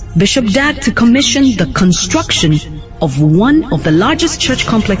 2006 Bishop Dag to commission the construction of one of the largest church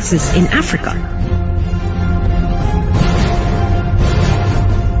complexes in Africa.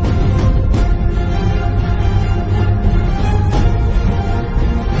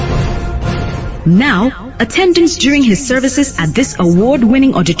 Now, attendance during his services at this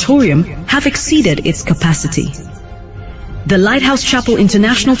award-winning auditorium have exceeded its capacity. The Lighthouse Chapel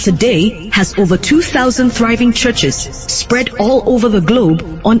International today has over 2,000 thriving churches spread all over the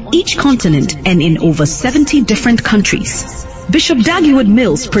globe on each continent and in over 70 different countries. Bishop Dag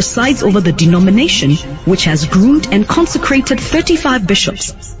Heward-Mills presides over the denomination, which has groomed and consecrated 35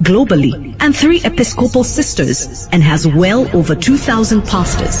 bishops globally and 3 Episcopal sisters, and has well over 2,000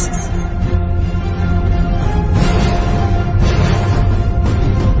 pastors.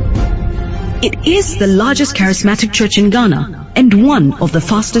 It is the largest charismatic church in Ghana and one of the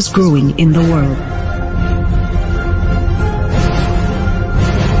fastest growing in the world.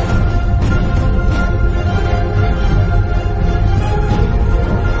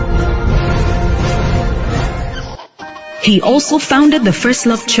 He also founded the First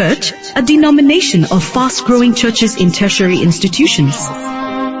Love Church, a denomination of fast-growing churches in tertiary institutions.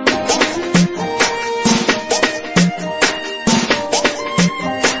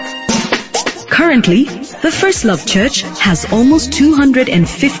 Currently, the First Love Church has almost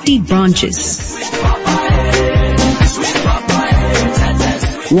 250 branches.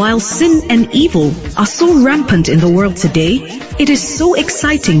 While sin and evil are so rampant in the world today, it is so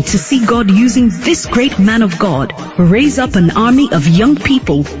exciting to see God using this great man of God raise up an army of young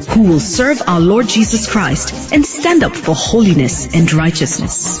people who will serve our Lord Jesus Christ and stand up for holiness and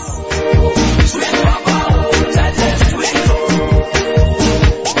righteousness.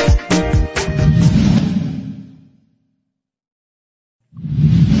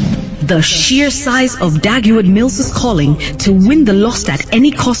 The sheer size of Dag Heward-Mills's calling to win the lost at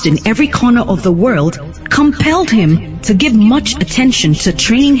any cost in every corner of the world compelled him to give much attention to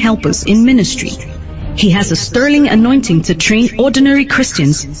training helpers in ministry. He has a sterling anointing to train ordinary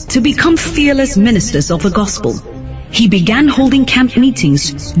Christians to become fearless ministers of the gospel. He began holding camp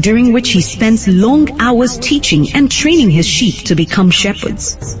meetings during which he spends long hours teaching and training his sheep to become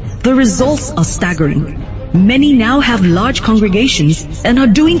shepherds. The results are staggering. Many now have large congregations and are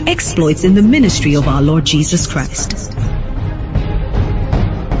doing exploits in the ministry of our Lord Jesus Christ.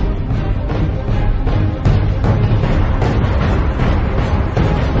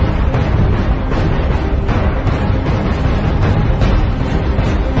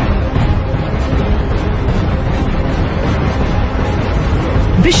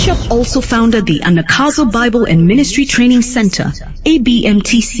 Bishop also founded the Anagkazo Bible and Ministry Training Center,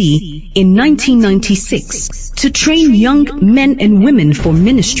 ABMTC, in 1996 to train young men and women for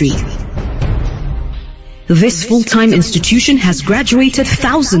ministry. This full-time institution has graduated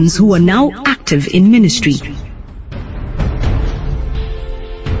thousands who are now active in ministry.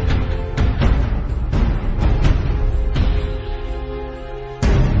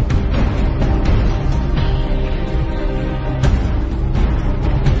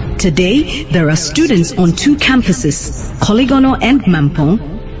 Today, there are students on 2 campuses, Koligono and Mampong,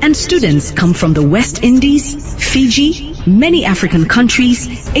 and students come from the West Indies, Fiji, many African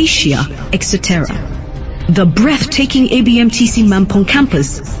countries, Asia, etc. The breathtaking ABMTC Mampong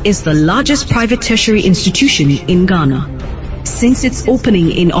campus is the largest private tertiary institution in Ghana. Since its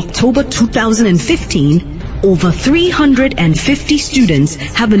opening in October 2015, over 350 students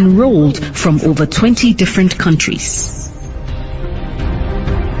have enrolled from over 20 different countries.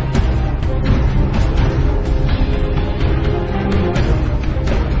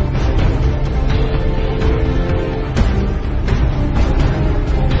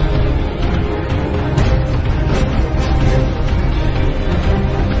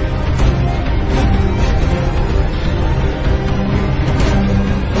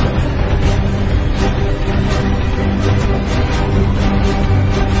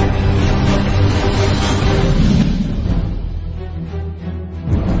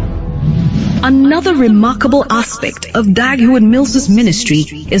 Another remarkable aspect of Dag Heward-Mills's ministry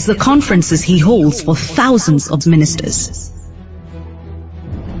is the conferences he holds for thousands of ministers.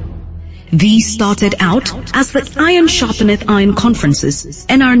 These started out as the Iron Sharpeneth Iron conferences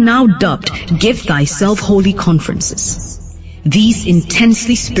and are now dubbed Give Thyself Holy conferences. These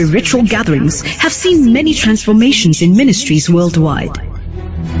intensely spiritual gatherings have seen many transformations in ministries worldwide.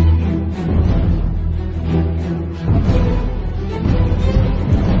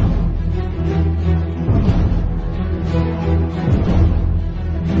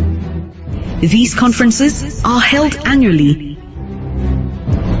 These conferences are held annually.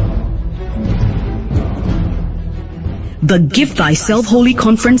 The Give Thyself Holy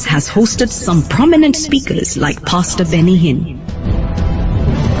Conference has hosted some prominent speakers like Pastor Benny Hinn.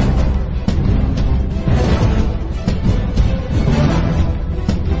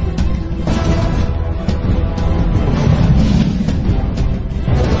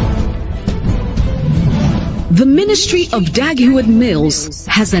 The ministry of Dag Heward-Mills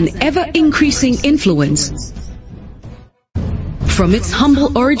has an ever-increasing influence. From its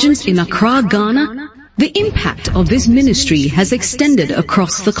humble origins in Accra, Ghana, the impact of this ministry has extended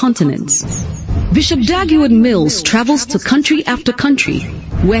across the continents. Bishop Dag Heward-Mills travels to country after country,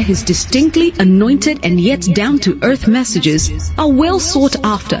 where his distinctly anointed and yet down-to-earth messages are well sought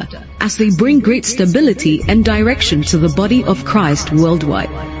after, as they bring great stability and direction to the body of Christ worldwide.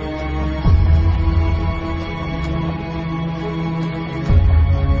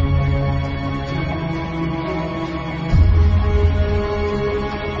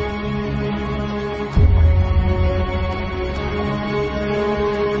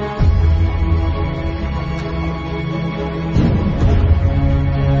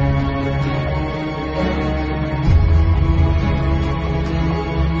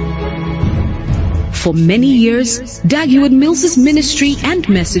 For many years, Dag Heward-Mills's ministry and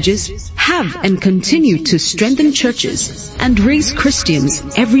messages have and continue to strengthen churches and raise Christians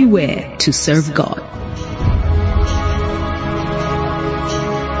everywhere to serve God.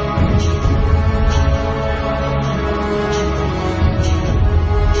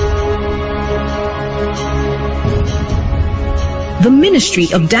 The ministry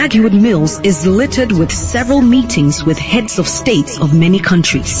of Dag Heward-Mills is littered with several meetings with heads of states of many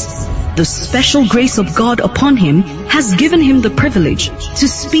countries. The special grace of God upon him has given him the privilege to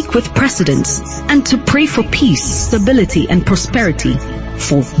speak with presidents and to pray for peace, stability, and prosperity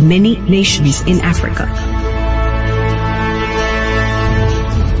for many nations in Africa.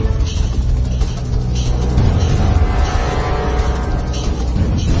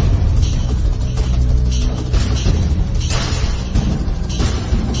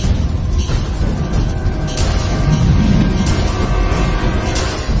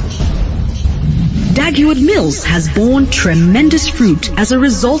 Dag Heward-Mills has borne tremendous fruit as a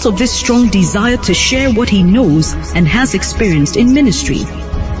result of this strong desire to share what he knows and has experienced in ministry.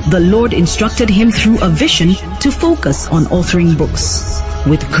 The Lord instructed him through a vision to focus on authoring books.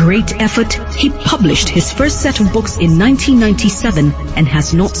 With great effort, he published his first set of books in 1997 and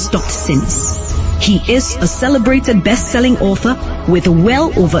has not stopped since. He is a celebrated best-selling author with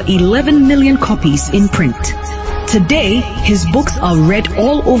well over 11 million copies in print. Today, his books are read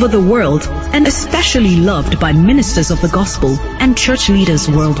all over the world and especially loved by ministers of the gospel and church leaders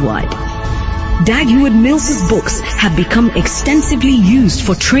worldwide. Dag Heward-Mills's books have become extensively used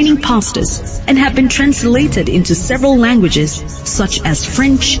for training pastors and have been translated into several languages such as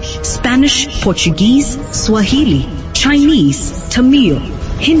French, Spanish, Portuguese, Swahili, Chinese, Tamil,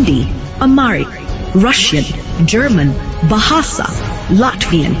 Hindi, Amharic, Russian, German, Bahasa,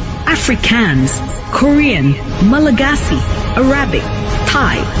 Latvian, Afrikaans, Korean, Malagasy, Arabic,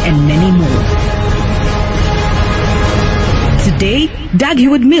 Thai, and many more. Today, Dag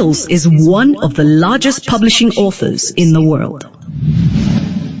Heward-Mills is one of the largest publishing authors in the world.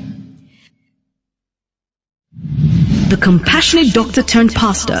 The compassionate doctor turned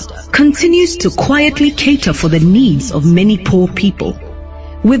pastor continues to quietly cater for the needs of many poor people.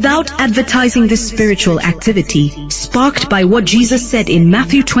 Without advertising this spiritual activity, sparked by what Jesus said in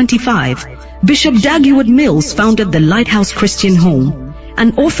Matthew 25, Bishop Dag Heward-Mills founded the Lighthouse Christian Home,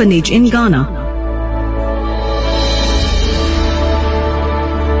 an orphanage in Ghana.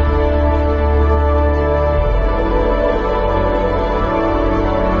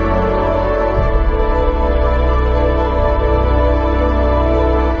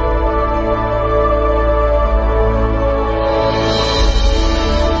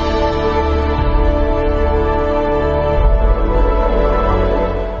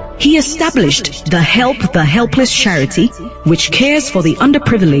 He established the Help the Helpless charity, which cares for the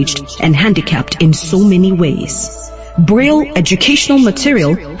underprivileged and handicapped in so many ways. Braille educational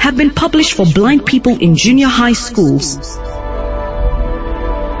material have been published for blind people in junior high schools.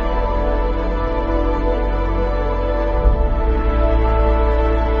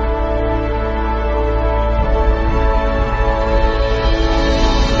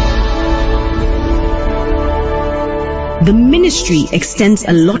 The ministry extends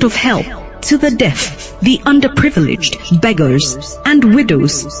a lot of help to the deaf, the underprivileged, beggars, and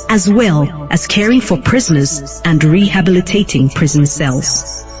widows, as well as caring for prisoners and rehabilitating prison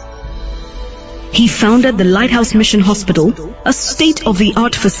cells. He founded the Lighthouse Mission Hospital, a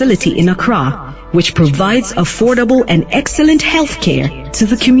state-of-the-art facility in Accra, which provides affordable and excellent health care to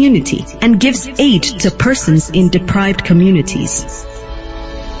the community and gives aid to persons in deprived communities.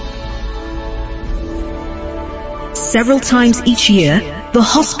 Several times each year, the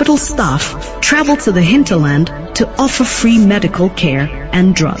hospital staff travel to the hinterland to offer free medical care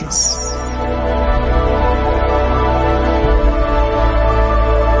and drugs.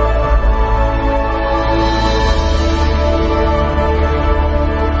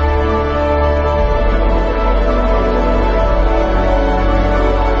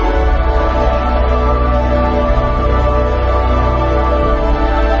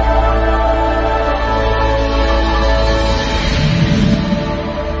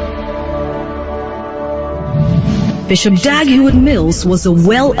 Bishop Dag Heward-Mills was a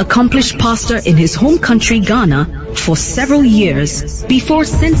well-accomplished pastor in his home country Ghana for several years before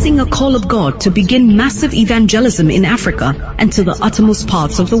sensing a call of God to begin massive evangelism in Africa and to the uttermost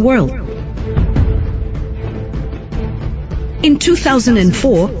parts of the world. In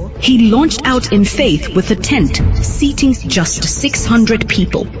 2004, he launched out in faith with a tent seating just 600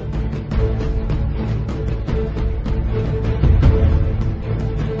 people.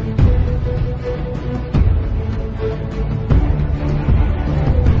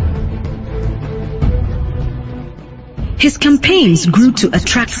 his campaigns grew to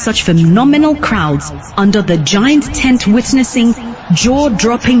attract such phenomenal crowds under the giant tent witnessing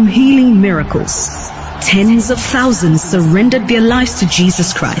jaw-dropping healing miracles. Tens of thousands surrendered their lives to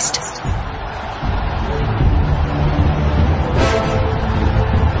Jesus Christ.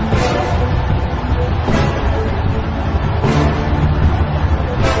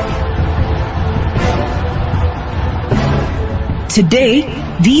 Today,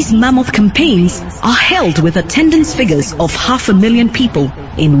 these mammoth campaigns are held with attendance figures of 500,000 people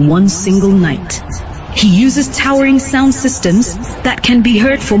in one single night. He uses towering sound systems that can be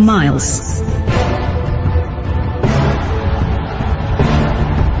heard for miles.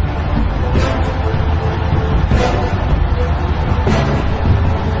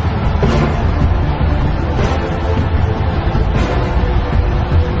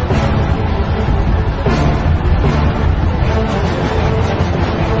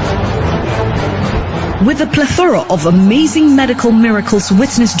 With a plethora of amazing medical miracles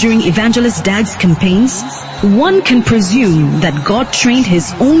witnessed during Evangelist Dag's campaigns, one can presume that God trained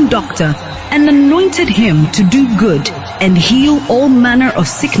his own doctor and anointed him to do good and heal all manner of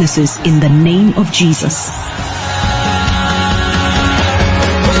sicknesses in the name of Jesus.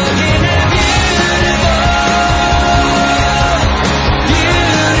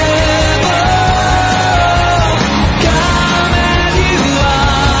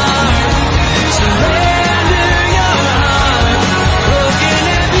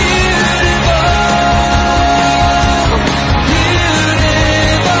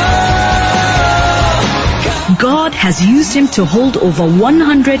 God has used him to hold over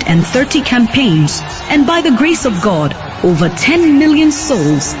 130 campaigns, and by the grace of God, over 10 million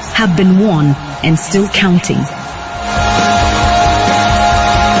souls have been won and still counting.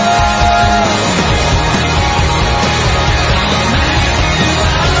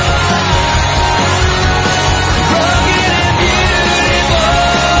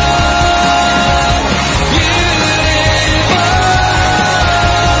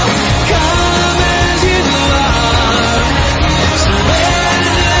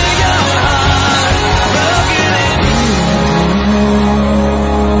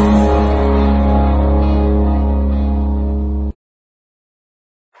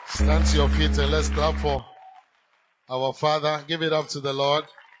 Stand to your feet and let's clap for our Father. Give it up to the Lord.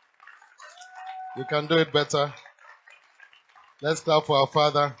 You can do it better. Let's clap for our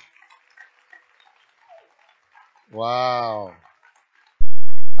Father. Wow.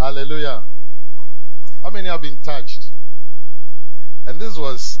 Hallelujah. How many have been touched? And this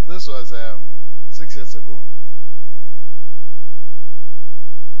was 6 years ago.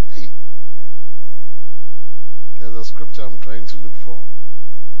 Hey. There's a scripture I'm trying to look for.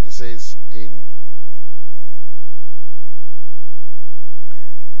 It says in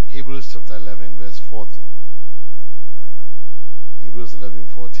Hebrews chapter 11 verse 40. Hebrews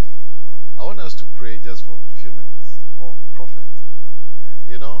 11:40. I want us to pray just for a few minutes for prophet.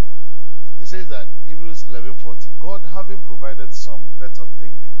 You know, it says that Hebrews 11:40, God having provided some better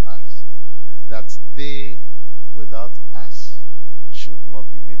thing for us, that they without us should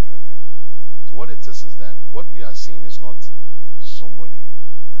not be made perfect. So what it is that what we are seeing is not somebody.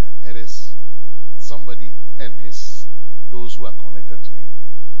 It is somebody and those who are connected to him.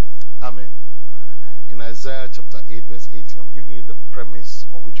 Amen. In Isaiah chapter 8 verse 18, I'm giving you the premise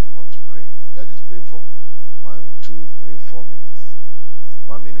for which we want to pray. We are just praying for 1, 2, 3, 4 minutes.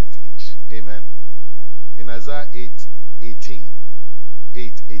 1 minute each. Amen. In Isaiah 8:18,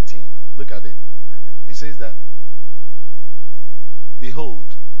 look at it. It says that,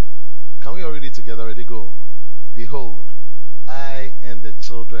 behold, can we all read it together? Ready, go. Behold, I and the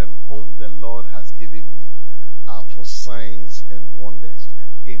children whom the Lord has given me are for signs and wonders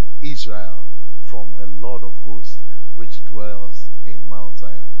in Israel from the Lord of hosts, which dwells in Mount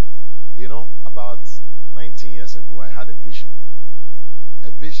Zion. You know, about 19 years ago, I had a vision.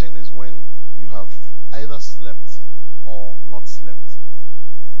 A vision is when you have either slept or not slept.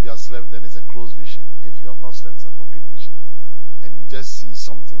 If you have slept, then it's a closed vision. If you have not slept, it's an open vision. And you just see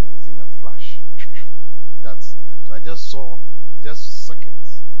something in a flash. So I just saw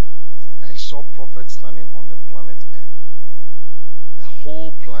seconds. I saw prophets standing on the planet Earth. The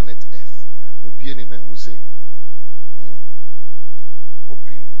whole planet Earth. We're being in and we say,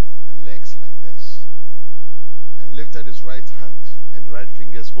 opened the legs like this. And lifted his right hand and the right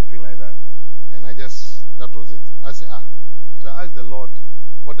fingers open like that. And that was it. I said, So I asked the Lord,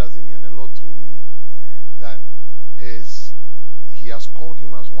 what does it mean? And the Lord told me that he has called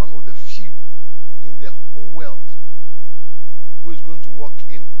him as one of the few in the whole world who is going to walk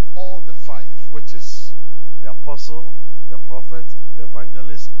in all the five, which is the apostle, the prophet, the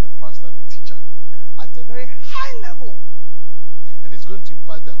evangelist, the pastor, the teacher, at a very high level. is going to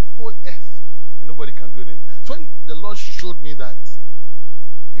impact the whole earth, and nobody can do anything. So when the Lord showed me that,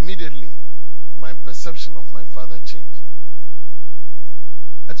 immediately my perception of my father changed.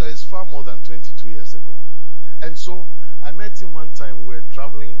 Actually, it's far more than 22 years ago. And so I met him one time. We were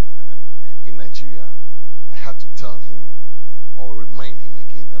traveling, and then in Nigeria, I had to tell him or remind him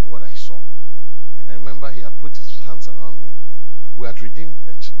again that what I saw. And I remember he had put his hands around me. We had Redeemed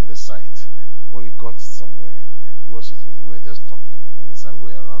Church on the site. When we got somewhere, he was with me. We were just talking, and his hands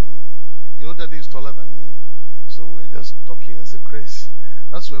were around me. You know, Daddy is taller than me. So we were just talking. I said, Chris,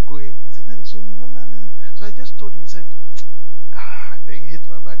 that's where we're going. I said, Daddy, so you remember? So I just told him, he said, then he hit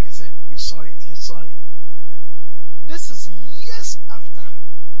my back. He said, you saw it. This is years after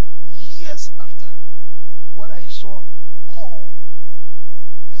what I saw all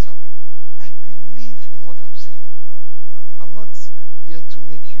is happening. I believe in what I'm saying. I'm not here to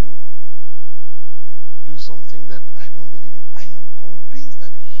make you do something that I don't believe in. I am convinced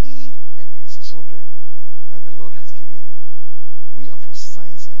that he and his children that the Lord has given him, we are for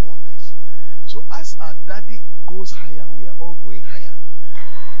signs and wonders. So as our daddy goes higher, we are all going higher.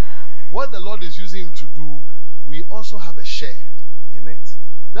 What the Lord is using him to do, we also have a share in it.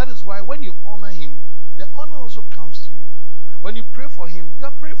 That is why when you honor him, the honor also comes to you. When you pray for him, you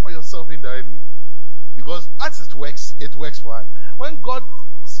are praying for yourself indirectly. Because as it works for us. When God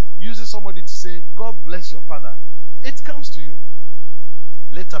uses somebody to say, God bless your father, it comes to you.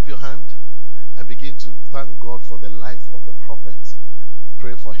 Lift up your hand and begin to thank God for the life of the prophet.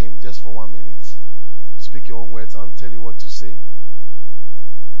 Pray for him just for 1 minute. Speak your own words. I'll tell you what to say.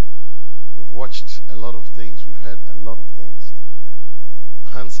 We've watched a lot of things. We've heard a lot of things.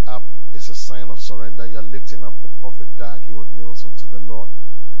 Hands up is a sign of surrender. You're lifting up the prophet Dag Heward-Mills unto the Lord.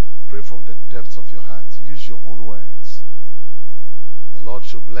 Pray from the depths of your heart. Use your own words. The Lord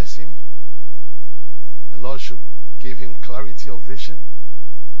should bless him. The Lord should give him clarity of vision.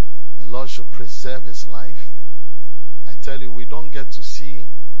 The Lord should preserve his life. I tell you, we don't get to see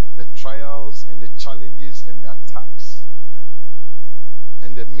the trials and the challenges and the attacks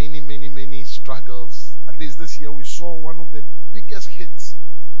and the many struggles. At least this year we saw one of the biggest hits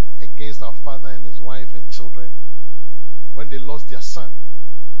against our father and his wife and children when they lost their son.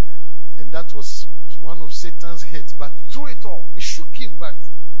 And that was one of Satan's hits. But through it all, it shook him back.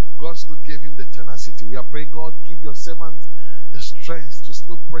 God still gave him the tenacity. We are praying, God, give your servant the strength to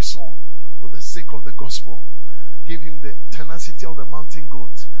still press on for the sake of the gospel. Give him the tenacity of the mountain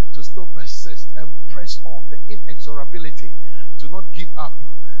goat to still persist and press on, the inexorability to not give up,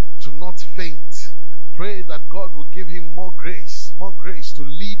 to not faint. Pray that God will give him more grace to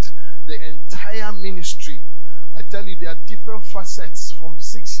lead the entire ministry. I tell you, there are different facets from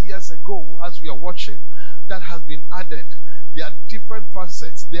 6 years ago as we are watching that has been added. There are different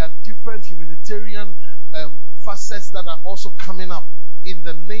facets. There are different humanitarian facets that are also coming up in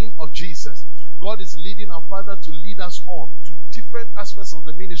the name of Jesus. God is leading our Father to lead us on to different aspects of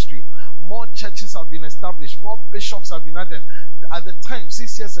the ministry. More churches have been established. More bishops have been added. At the time,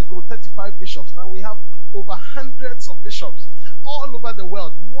 6 years ago, 35 bishops. Now we have over hundreds of bishops all over the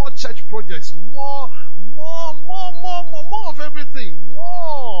world. More church projects. More of everything.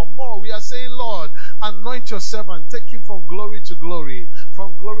 More. We are saying, Lord, anoint your servant. Take him from glory to glory.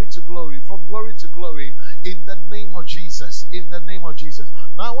 From glory to glory. From glory to glory. In the name of Jesus. In the name of Jesus.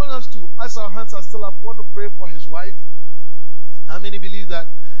 Now I want us to, as our hands are still up, want to pray for his wife. How many believe that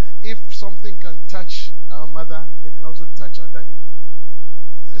if something can touch our mother, it can also touch our daddy?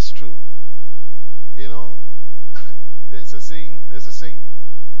 It's true. You know, there's a saying,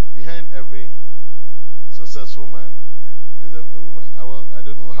 behind every successful man is a woman. I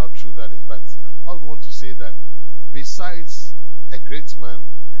don't know how true that is, but I would want to say that besides a great man,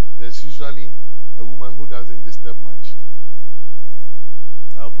 there's usually a woman who doesn't disturb much.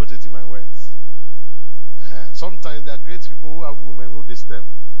 I'll put it in my words. Sometimes there are great people who have women who disturb,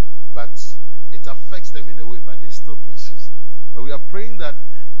 but it affects them in a way, but they still persist. But we are praying that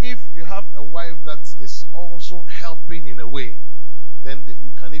if you have a wife that is also helping in a way, then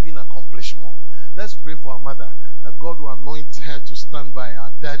you can even accomplish more. Let's pray for our mother, that God will anoint her to stand by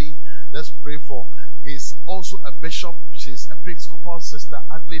our daddy. Let's pray for, he's also a bishop. She's Episcopal sister,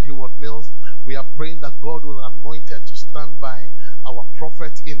 Adelaide Heward-Mills. We are praying that God will anoint her to stand by our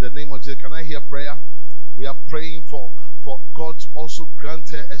prophet in the name of Jesus. Can I hear prayer? We are praying for God to also grant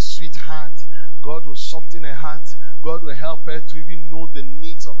her a sweet heart. God will soften her heart. God will help her to even know the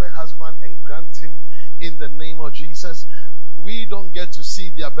needs of her husband and grant him in the name of Jesus. We don't get to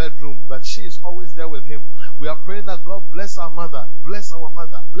see their bedroom, but she is always there with him. We are praying that God bless our mother, bless our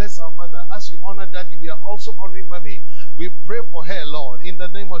mother, bless our mother. As we honor daddy, we are also honoring mommy. We pray for her, Lord, in the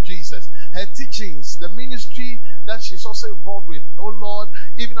name of Jesus. Her teachings, the ministry that she's also involved with, oh Lord,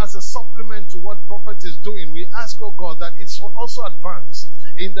 even as a supplement to what Prophet is doing, we ask, oh God, that it's also advanced.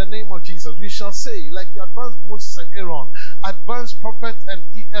 In the name of Jesus, we shall say, like you advanced Moses and Aaron, advance Prophet and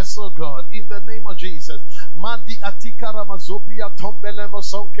ES, oh God, in the name of Jesus.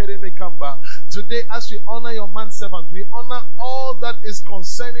 Today, as we honor your manservant, we honor all that is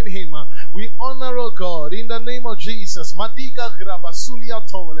concerning him. We honor, oh God, in the name of Jesus. Madiga grabasulia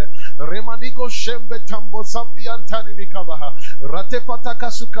tole, remadigo shembe tambo sambian tanimikabaha, ratepataka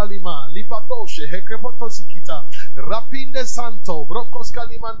sukalima, libadoshe, hekrepoto sikita, rapinde santo, brokos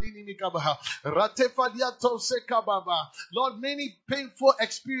kalimandini mikabaha, ratefadiato sekababa. Lord, many painful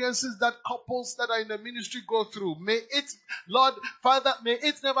experiences that couples that are in the ministry go through, may it, Lord, Father, may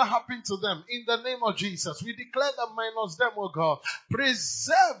it never happen to them. In the name of Jesus, we declare that minus them, oh God,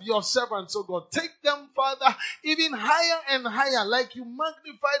 preserve your servants, oh God. Take them, Father, even higher and higher, like you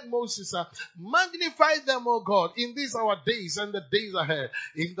magnified Moses. Magnify them, oh God, in these our days and the days ahead.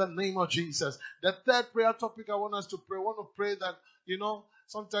 In the name of Jesus. The third prayer topic I want us to pray. I want to pray that,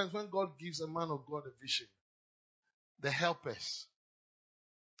 sometimes when God gives a man of God a vision, the helpers,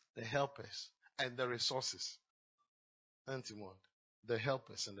 and the resources, the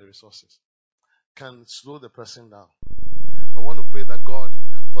helpers and the resources can slow the person down. I want to pray that God,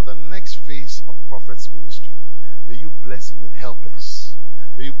 for the next phase of Prophet's ministry, may you bless him with helpers.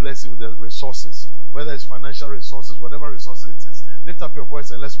 May you bless him with the resources, whether it's financial resources, whatever resources it is. Lift up your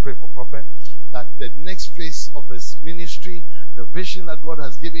voice and let's pray for Prophet, that the next phase of his ministry, the vision that God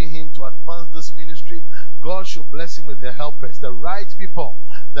has given him to advance this ministry, God should bless him with the helpers, the right people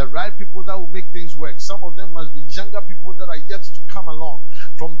that will make things work. Some of them must be younger people that are yet to come along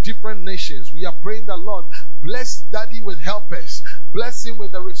from different nations. We are praying that, Lord, bless Daddy with helpers. Bless him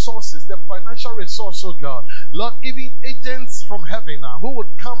with the resources, the financial resource, oh God. Lord, even agents from heaven who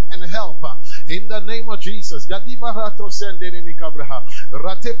would come and help in the name of Jesus.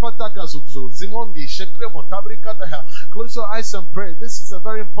 Close your eyes and pray. This is a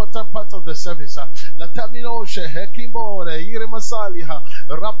very important part of the service.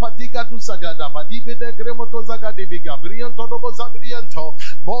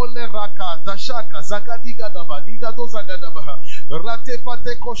 Bole raka dashaka zagadiga daba diga do zagadaba rate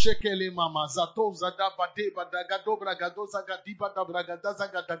fate koshekele mama zato zadaba deba daga dobra gado zagadiba dabra gada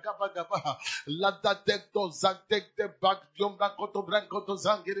zagadagaba gaba la da dek do zagdek de bag jomra koto branko to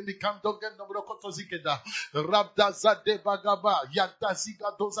zangiri mikando gendo brokoto zikeda rabda zade bagaba yata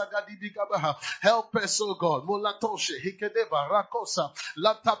ziga do zagadibiga ba. Help us, oh God, mulatoshe hikedeba rakosa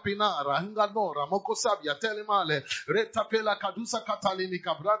la tapinara nganora mokosabia telemale retapela kadusa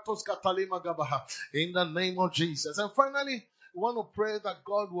katalimika in the name of Jesus. And finally, we want to pray that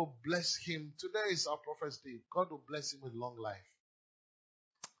God will bless him. Today is our Prophet's day. God will bless him with long life.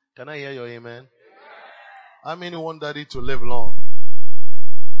 Can I hear your amen? How many want Daddy to live long?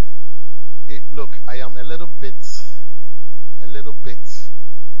 Look, I am a little bit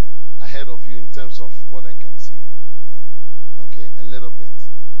ahead of you in terms of what I can see. Okay, a little bit.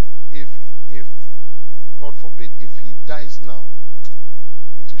 If God forbid, if he dies now,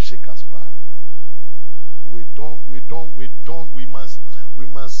 to shake us back. We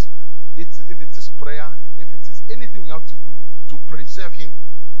must, if it is prayer, if it is anything we have to do to preserve him,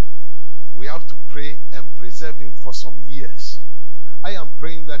 we have to pray and preserve him for some years. I am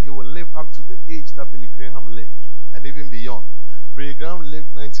praying that he will live up to the age that Billy Graham lived, and even beyond. Billy Graham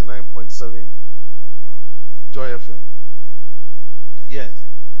lived 99.7. Joy FM. Yes.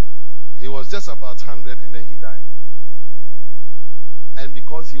 He was just about 100 and then he died. And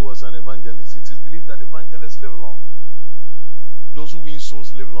because he was an evangelist, it is believed that evangelists live long. Those who win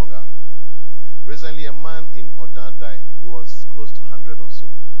souls live longer. Recently, a man in Odan died. He was close to 100 or so.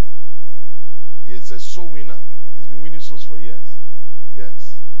 He is a soul winner. He's been winning souls for years.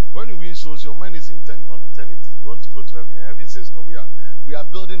 Yes. When you win souls, your mind is on eternity. You want to go to heaven. Heaven says, no, we are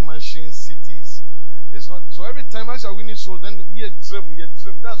building mansions, cities. It's not. So every time as you're winning souls, then you dream.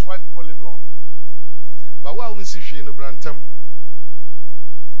 That's why people live long. But what we see in the Brantam,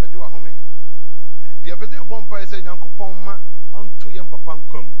 but you are home. The Abedin Bompa is a Yankupoma unto Yam Papa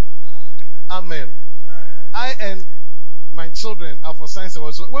Kum. Amen. I and my children are for science.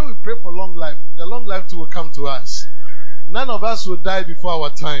 So when we pray for long life, the long life too will come to us. None of us will die before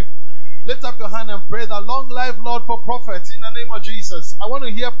our time. Lift up your hand and pray that long life, Lord, for prophets in the name of Jesus. I want to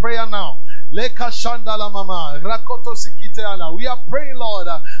hear prayer now. Leka Shandala Mama, Rakoto Sikiteana. We are praying, Lord,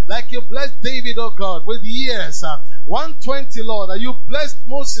 like you blessed David, oh God, with years. 120, Lord, you blessed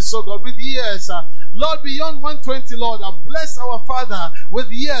Moses, oh God, with years. Lord, beyond 120, Lord, bless our father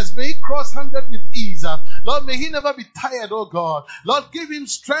with years. May he cross 100 with ease. Lord, may he never be tired, oh God. Lord, give him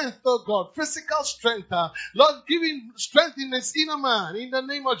strength, oh God, physical strength. Lord, give him strength in his inner man, in the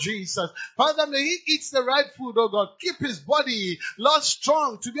name of Jesus. Father, may he eat the right food, oh God. Keep his body, Lord,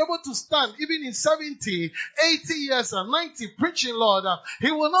 strong to be able to stand even in 70, 80 years and 90 preaching, Lord.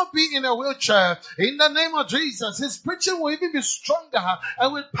 He will not be in a wheelchair. In the name of Jesus, his preaching will even be stronger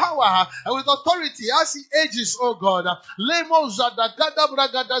and with power and with authority as he ages, oh God.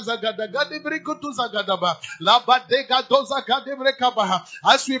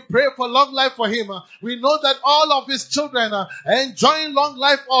 As we pray for long life for him, we know that all of his children are enjoying long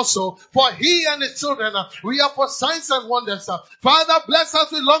life also. For he and his children, we are for signs and wonders. Father, bless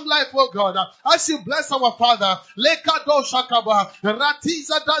us with long life, oh God. As you bless our Father, Lekado Shakaba,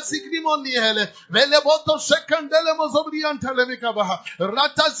 Ratiza da Zigrimoniele, Veleboto Shekandele Mozobrian Telemikaba,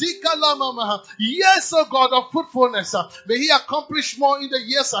 Ratazika Lamama. Yes, oh God of fruitfulness. May he accomplish more in the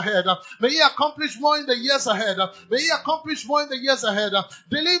years ahead. May he accomplish more in the years ahead. May he accomplish more in the years ahead.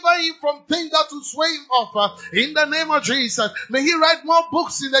 Deliver him from things that will sway him off. In the name of Jesus. May he write more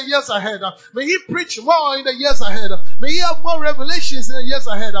books in the years ahead. May he preach more in the years ahead. May he have more revelations in the years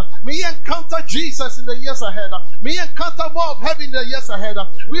ahead. May he encounter Jesus in the years ahead. May he encounter more of heaven in the years ahead.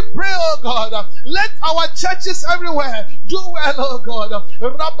 We pray, oh God, let our churches everywhere do well, oh God.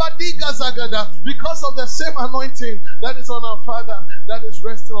 Rabadiga Zagada, because of the same anointing that is on our Father, that is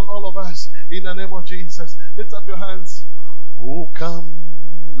resting on all of us. In the name of Jesus. Lift up your hands. Oh, come,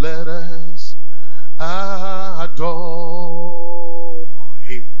 let us adore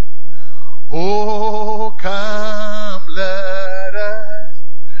him. Oh, come, let us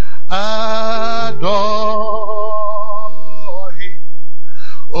adore him.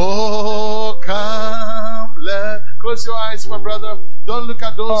 Oh, come, close your eyes, my brother. Don't look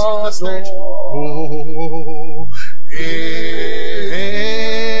at those on the stage. Oh,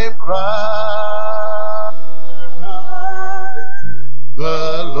 him cry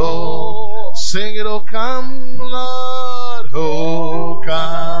the Lord. Sing it, oh come, Lord. Oh,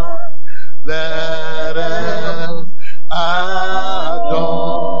 come, let us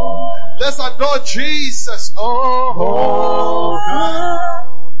adore. Let's adore Jesus. Oh, come,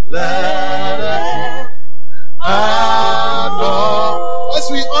 let us adore. As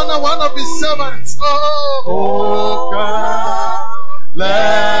we honor one of his servants. Oh, come,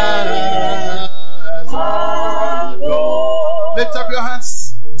 let us adore. Lift up your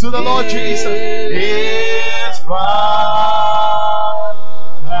hands to the Lord Jesus. His Christ,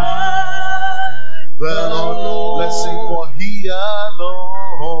 the Lord, let's sing for he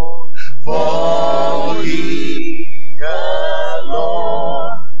alone, for he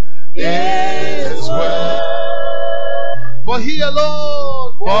alone is well. For he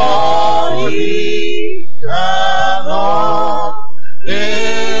alone, for he alone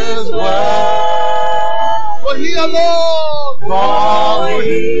is well. For he alone, for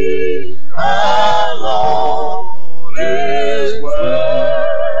he alone is well.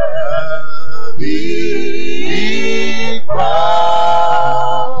 He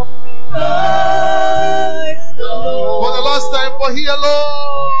cried for the last time, for he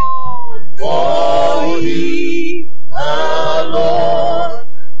alone, for he alone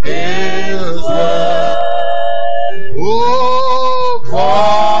is well. Oh,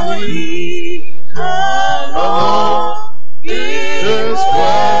 for he alone is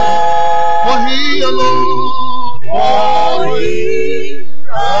well. For he alone, for he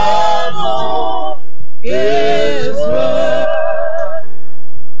alone is well.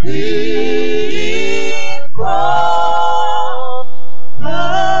 He cried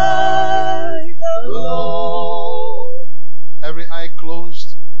alone. Every eye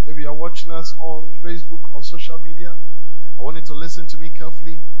closed. Maybe you're watching us on Facebook or social media. I want you to listen to me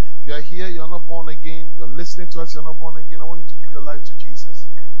carefully. If you are here, you're not born again. You're listening to us, you're not born again. I want you to give your life to Jesus.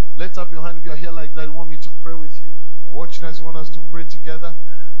 Lift up your hand if you're here like that. You want me to pray with you. Watching us, you want us to pray together.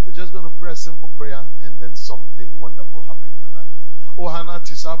 We're just going to pray a simple prayer and then something wonderful happen in your life. Oh, Hannah,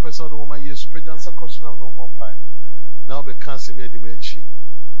 Tisa, Pesado, Woman, yes, Pejansa, Kosuna, no more pie. Now be cancer me, Dimechi.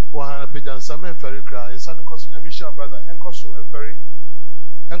 Oh, Hannah, Pejansa, men ferry cry, and San Kosuna, Misha, brother, and Kosu, and ferry.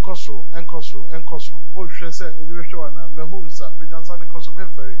 Enkosro. Oh, she said, we will show now. Mehunsa, Pejansa, and Kosu, men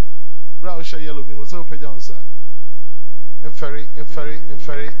ferry. Brown share yellow, we will say Pejansa. And ferry.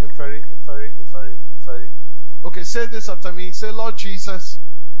 Okay, say this after me. Say, Lord Jesus,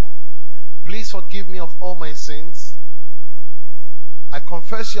 please forgive me of all my sins. I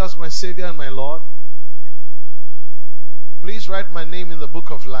confess you as my Savior and my Lord. Please write my name in the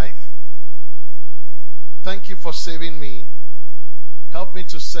book of life. Thank you for saving me. Help me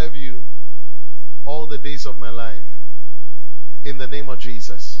to serve you all the days of my life. In the name of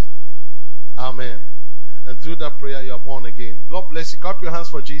Jesus. Amen. And through that prayer, you are born again. God bless you. Clap your hands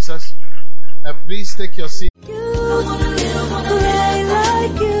for Jesus. And please take your seat.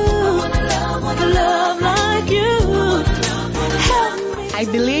 I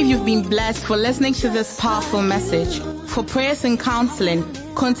believe you've been blessed for listening to this powerful message. For prayers and counseling,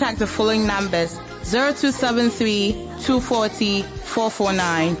 contact the following numbers: 0273 240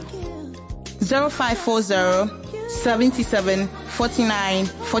 449, 0540 77 49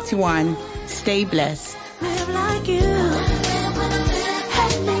 41. Stay blessed.